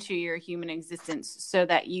into your human existence so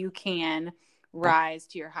that you can rise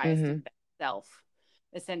to your highest Mm-hmm. and best self,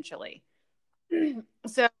 essentially.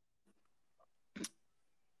 so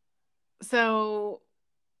so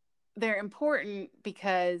they're important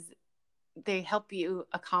because they help you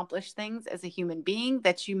accomplish things as a human being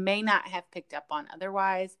that you may not have picked up on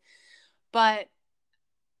otherwise. But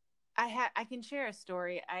I can share a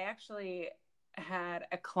story. I actually had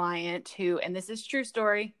a client who, and this is true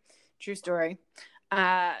story.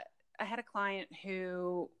 I had a client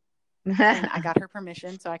who, and I got her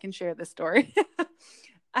permission so I can share this story.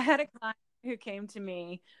 I had a client who came to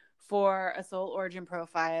me for a soul origin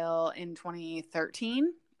profile in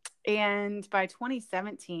 2013. And by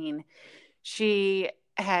 2017, she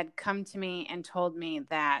had come to me and told me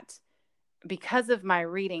that because of my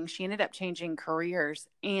reading, she ended up changing careers.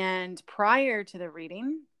 And prior to the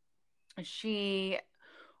reading, she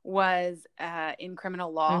was in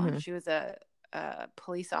criminal law. Mm-hmm. She was a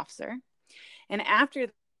police officer. And after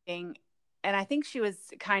the reading, and I think she was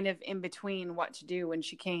kind of in between what to do when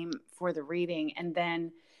she came for the reading. And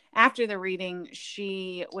then after the reading,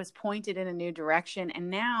 she was pointed in a new direction. And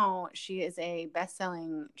now she is a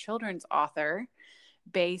best-selling children's author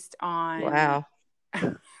based on Wow.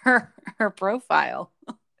 her profile,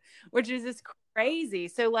 which is just crazy.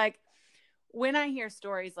 So like when I hear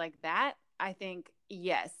stories like that, I think,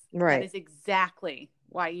 yes, that Right. is exactly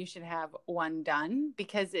why you should have one done,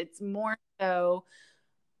 because it's more so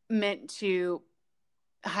meant to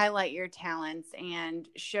highlight your talents and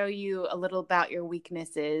show you a little about your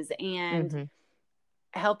weaknesses and Mm-hmm.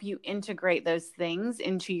 help you integrate those things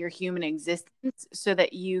into your human existence so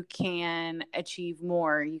that you can achieve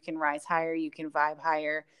more, you can rise higher, you can vibe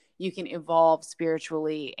higher, you can evolve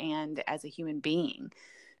spiritually and as a human being.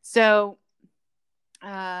 So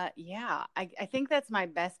yeah, I think that's my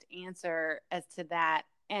best answer as to that.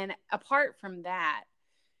 And apart from that,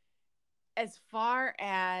 as far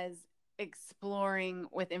as exploring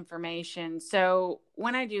with information, so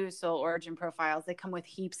when I do soul origin profiles, they come with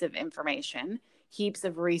heaps of information, heaps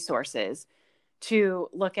of resources to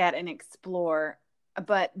look at and explore.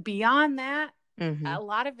 But beyond that, Mm-hmm. a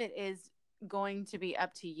lot of it is going to be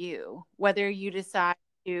up to you, whether you decide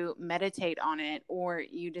to meditate on it or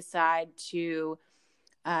you decide to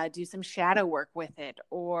do some shadow work with it,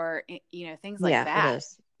 or things like Yeah, it that,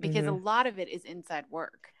 is. because a Mm-hmm. lot of it is inside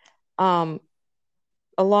work. Um,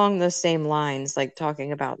 Along the same lines, like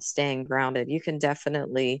talking about staying grounded, you can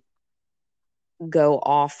definitely go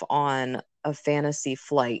off on a fantasy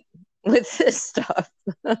flight with this stuff.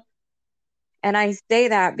 And I say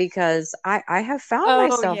that because I have found Oh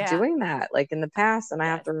myself yeah. doing that like in the past, and I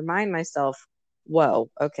have Yes. to remind myself,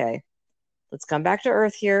 whoa, okay, let's come back to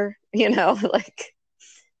earth here. Like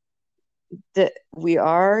that we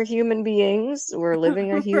are human beings. We're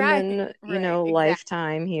living a Right, human, right, exactly.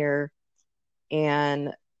 lifetime here.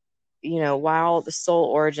 And, while the soul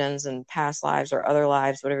origins and past lives or other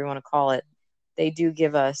lives, whatever you want to call it, they do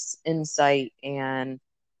give us insight and,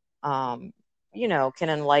 um, can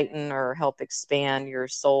enlighten or help expand your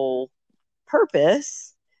soul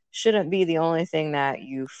purpose, shouldn't be the only thing that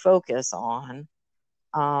you focus on.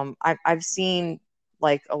 I've seen,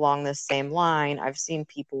 like, along this same line, I've seen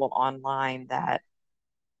people online that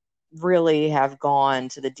really have gone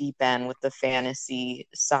to the deep end with the fantasy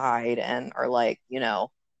side and are like,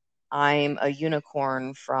 I'm a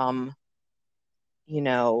unicorn from, you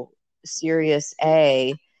know, Sirius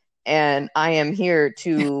A, and I am here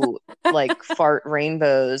to like fart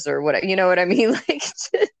rainbows or what, you know what I mean? Like,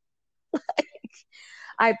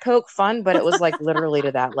 I poke fun, but it was like literally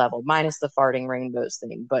to that level, minus the farting rainbows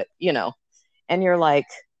thing. But, and you're like,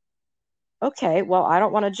 okay, well, I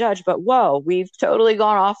don't want to judge, but whoa, we've totally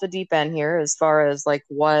gone off the deep end here as far as like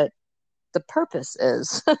what the purpose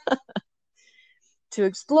is to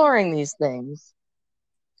exploring these things.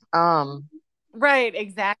 Um, Right,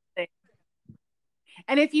 exactly.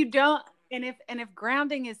 And if you don't, and if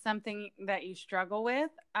grounding is something that you struggle with,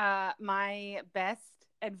 my best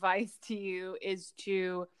advice to you is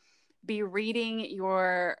to be reading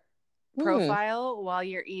your hmm, profile while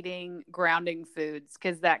you're eating grounding foods,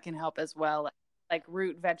 because that can help as well, like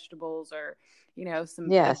root vegetables, or some a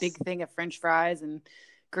big yes, thing of French fries and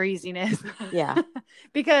greasiness, yeah,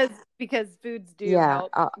 because foods do yeah,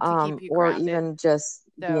 help to keep you or grounded. even just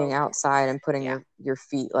being So outside and putting yeah. your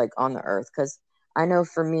feet like on the earth. Because I know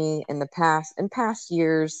for me in past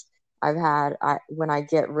years, when I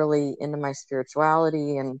get really into my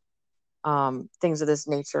spirituality and things of this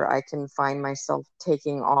nature, I can find myself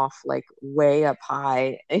taking off like way up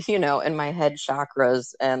high, in my head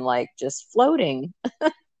chakras and like just floating.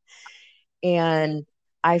 And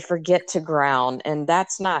I forget to ground, and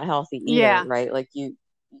that's not healthy either, Yeah. right? Like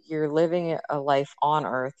you're living a life on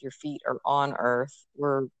earth, your feet are on earth,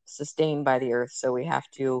 we're sustained by the earth, so we have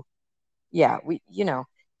to, yeah, we,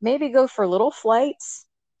 maybe go for little flights,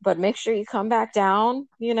 but make sure you come back down,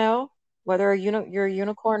 whether you're a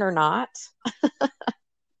unicorn or not.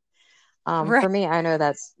 For Right. me, I know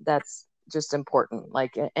that's just important.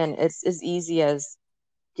 Like, and it's as easy as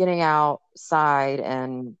getting outside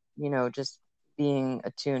and, just being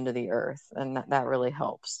attuned to the earth, and that really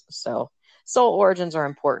helps. So, soul origins are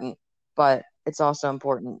important, but it's also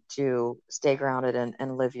important to stay grounded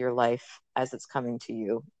and live your life as it's coming to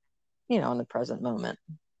you, in the present moment.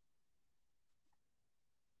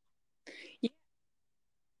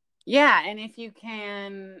 Yeah, and if you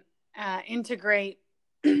can integrate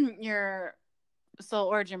your soul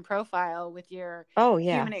origin profile with your Oh,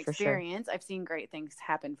 yeah, human for sure. experience, I've seen great things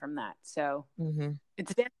happen from that. So Hmm.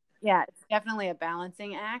 it's yeah, it's definitely a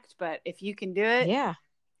balancing act, but if you can do it, Yeah.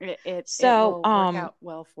 it So, will work out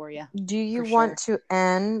well for you, do you for want sure. to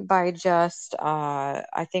end by just,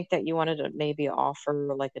 I think that you wanted to maybe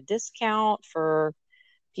offer like a discount for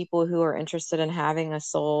people who are interested in having a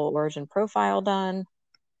soul origin profile done?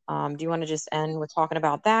 Do you want to just end with talking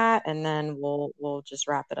about that, and then we'll just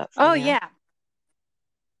wrap it up from Oh there? yeah.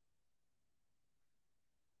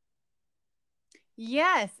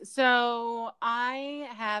 Yes. So I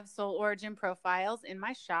have soul origin profiles in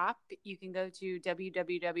my shop. You can go to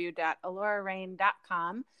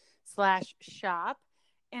www.alorarain.com/shop.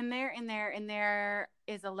 And there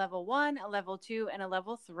is a level 1, a level 2, and a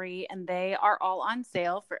level 3. And they are all on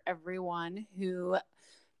sale for everyone who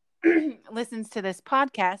listens to this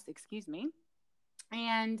podcast. Excuse me.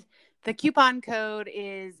 And the coupon code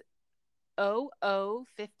is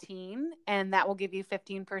OO15, and that will give you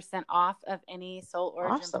 15% off of any soul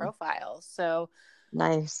origin Awesome. profiles. So,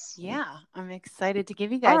 Nice. yeah, I'm excited to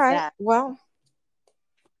give you All guys right. that. Well,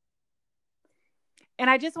 And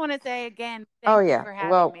I just want to say again, oh thank you yeah. for having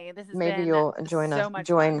Well, me. This has maybe been you'll so much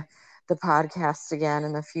join fun. the podcast again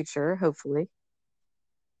in the future, hopefully.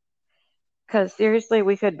 Because seriously,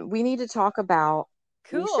 we need to talk about,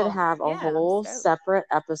 we should Cool. have a Yeah, I'm whole stoked. separate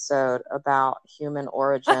episode about human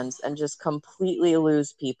origins and just completely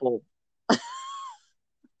lose people.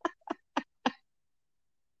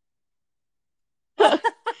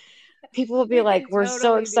 People will be We like, can we're so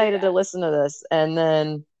totally do excited to that. listen to this, and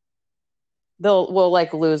then we'll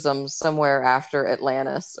like lose them somewhere after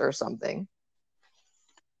Atlantis or something.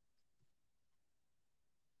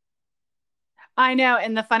 I know.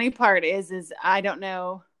 And the funny part is I don't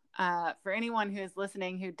know, for anyone who is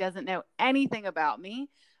listening who doesn't know anything about me,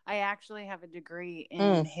 I actually have a degree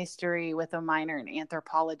Mm. in history with a minor in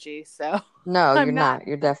anthropology. So No, you're I'm not, not.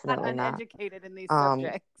 You're not definitely not. uneducated in these Um,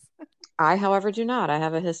 subjects. I, however, do not. I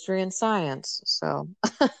have a history in science. So,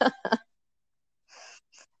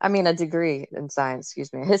 I mean, a degree in science,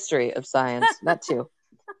 excuse me, a history of science, that too.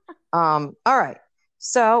 All right.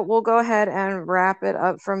 So we'll go ahead and wrap it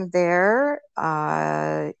up from there.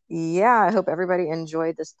 Yeah, I hope everybody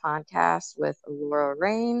enjoyed this podcast with Laura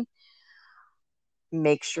Rain.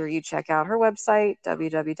 Make sure you check out her website,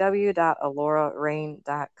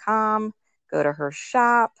 www.alorarain.com. Go to her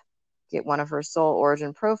shop, get one of her soul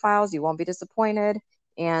origin profiles. You won't be disappointed.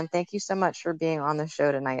 And thank you so much for being on the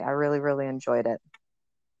show tonight. I really, really enjoyed it.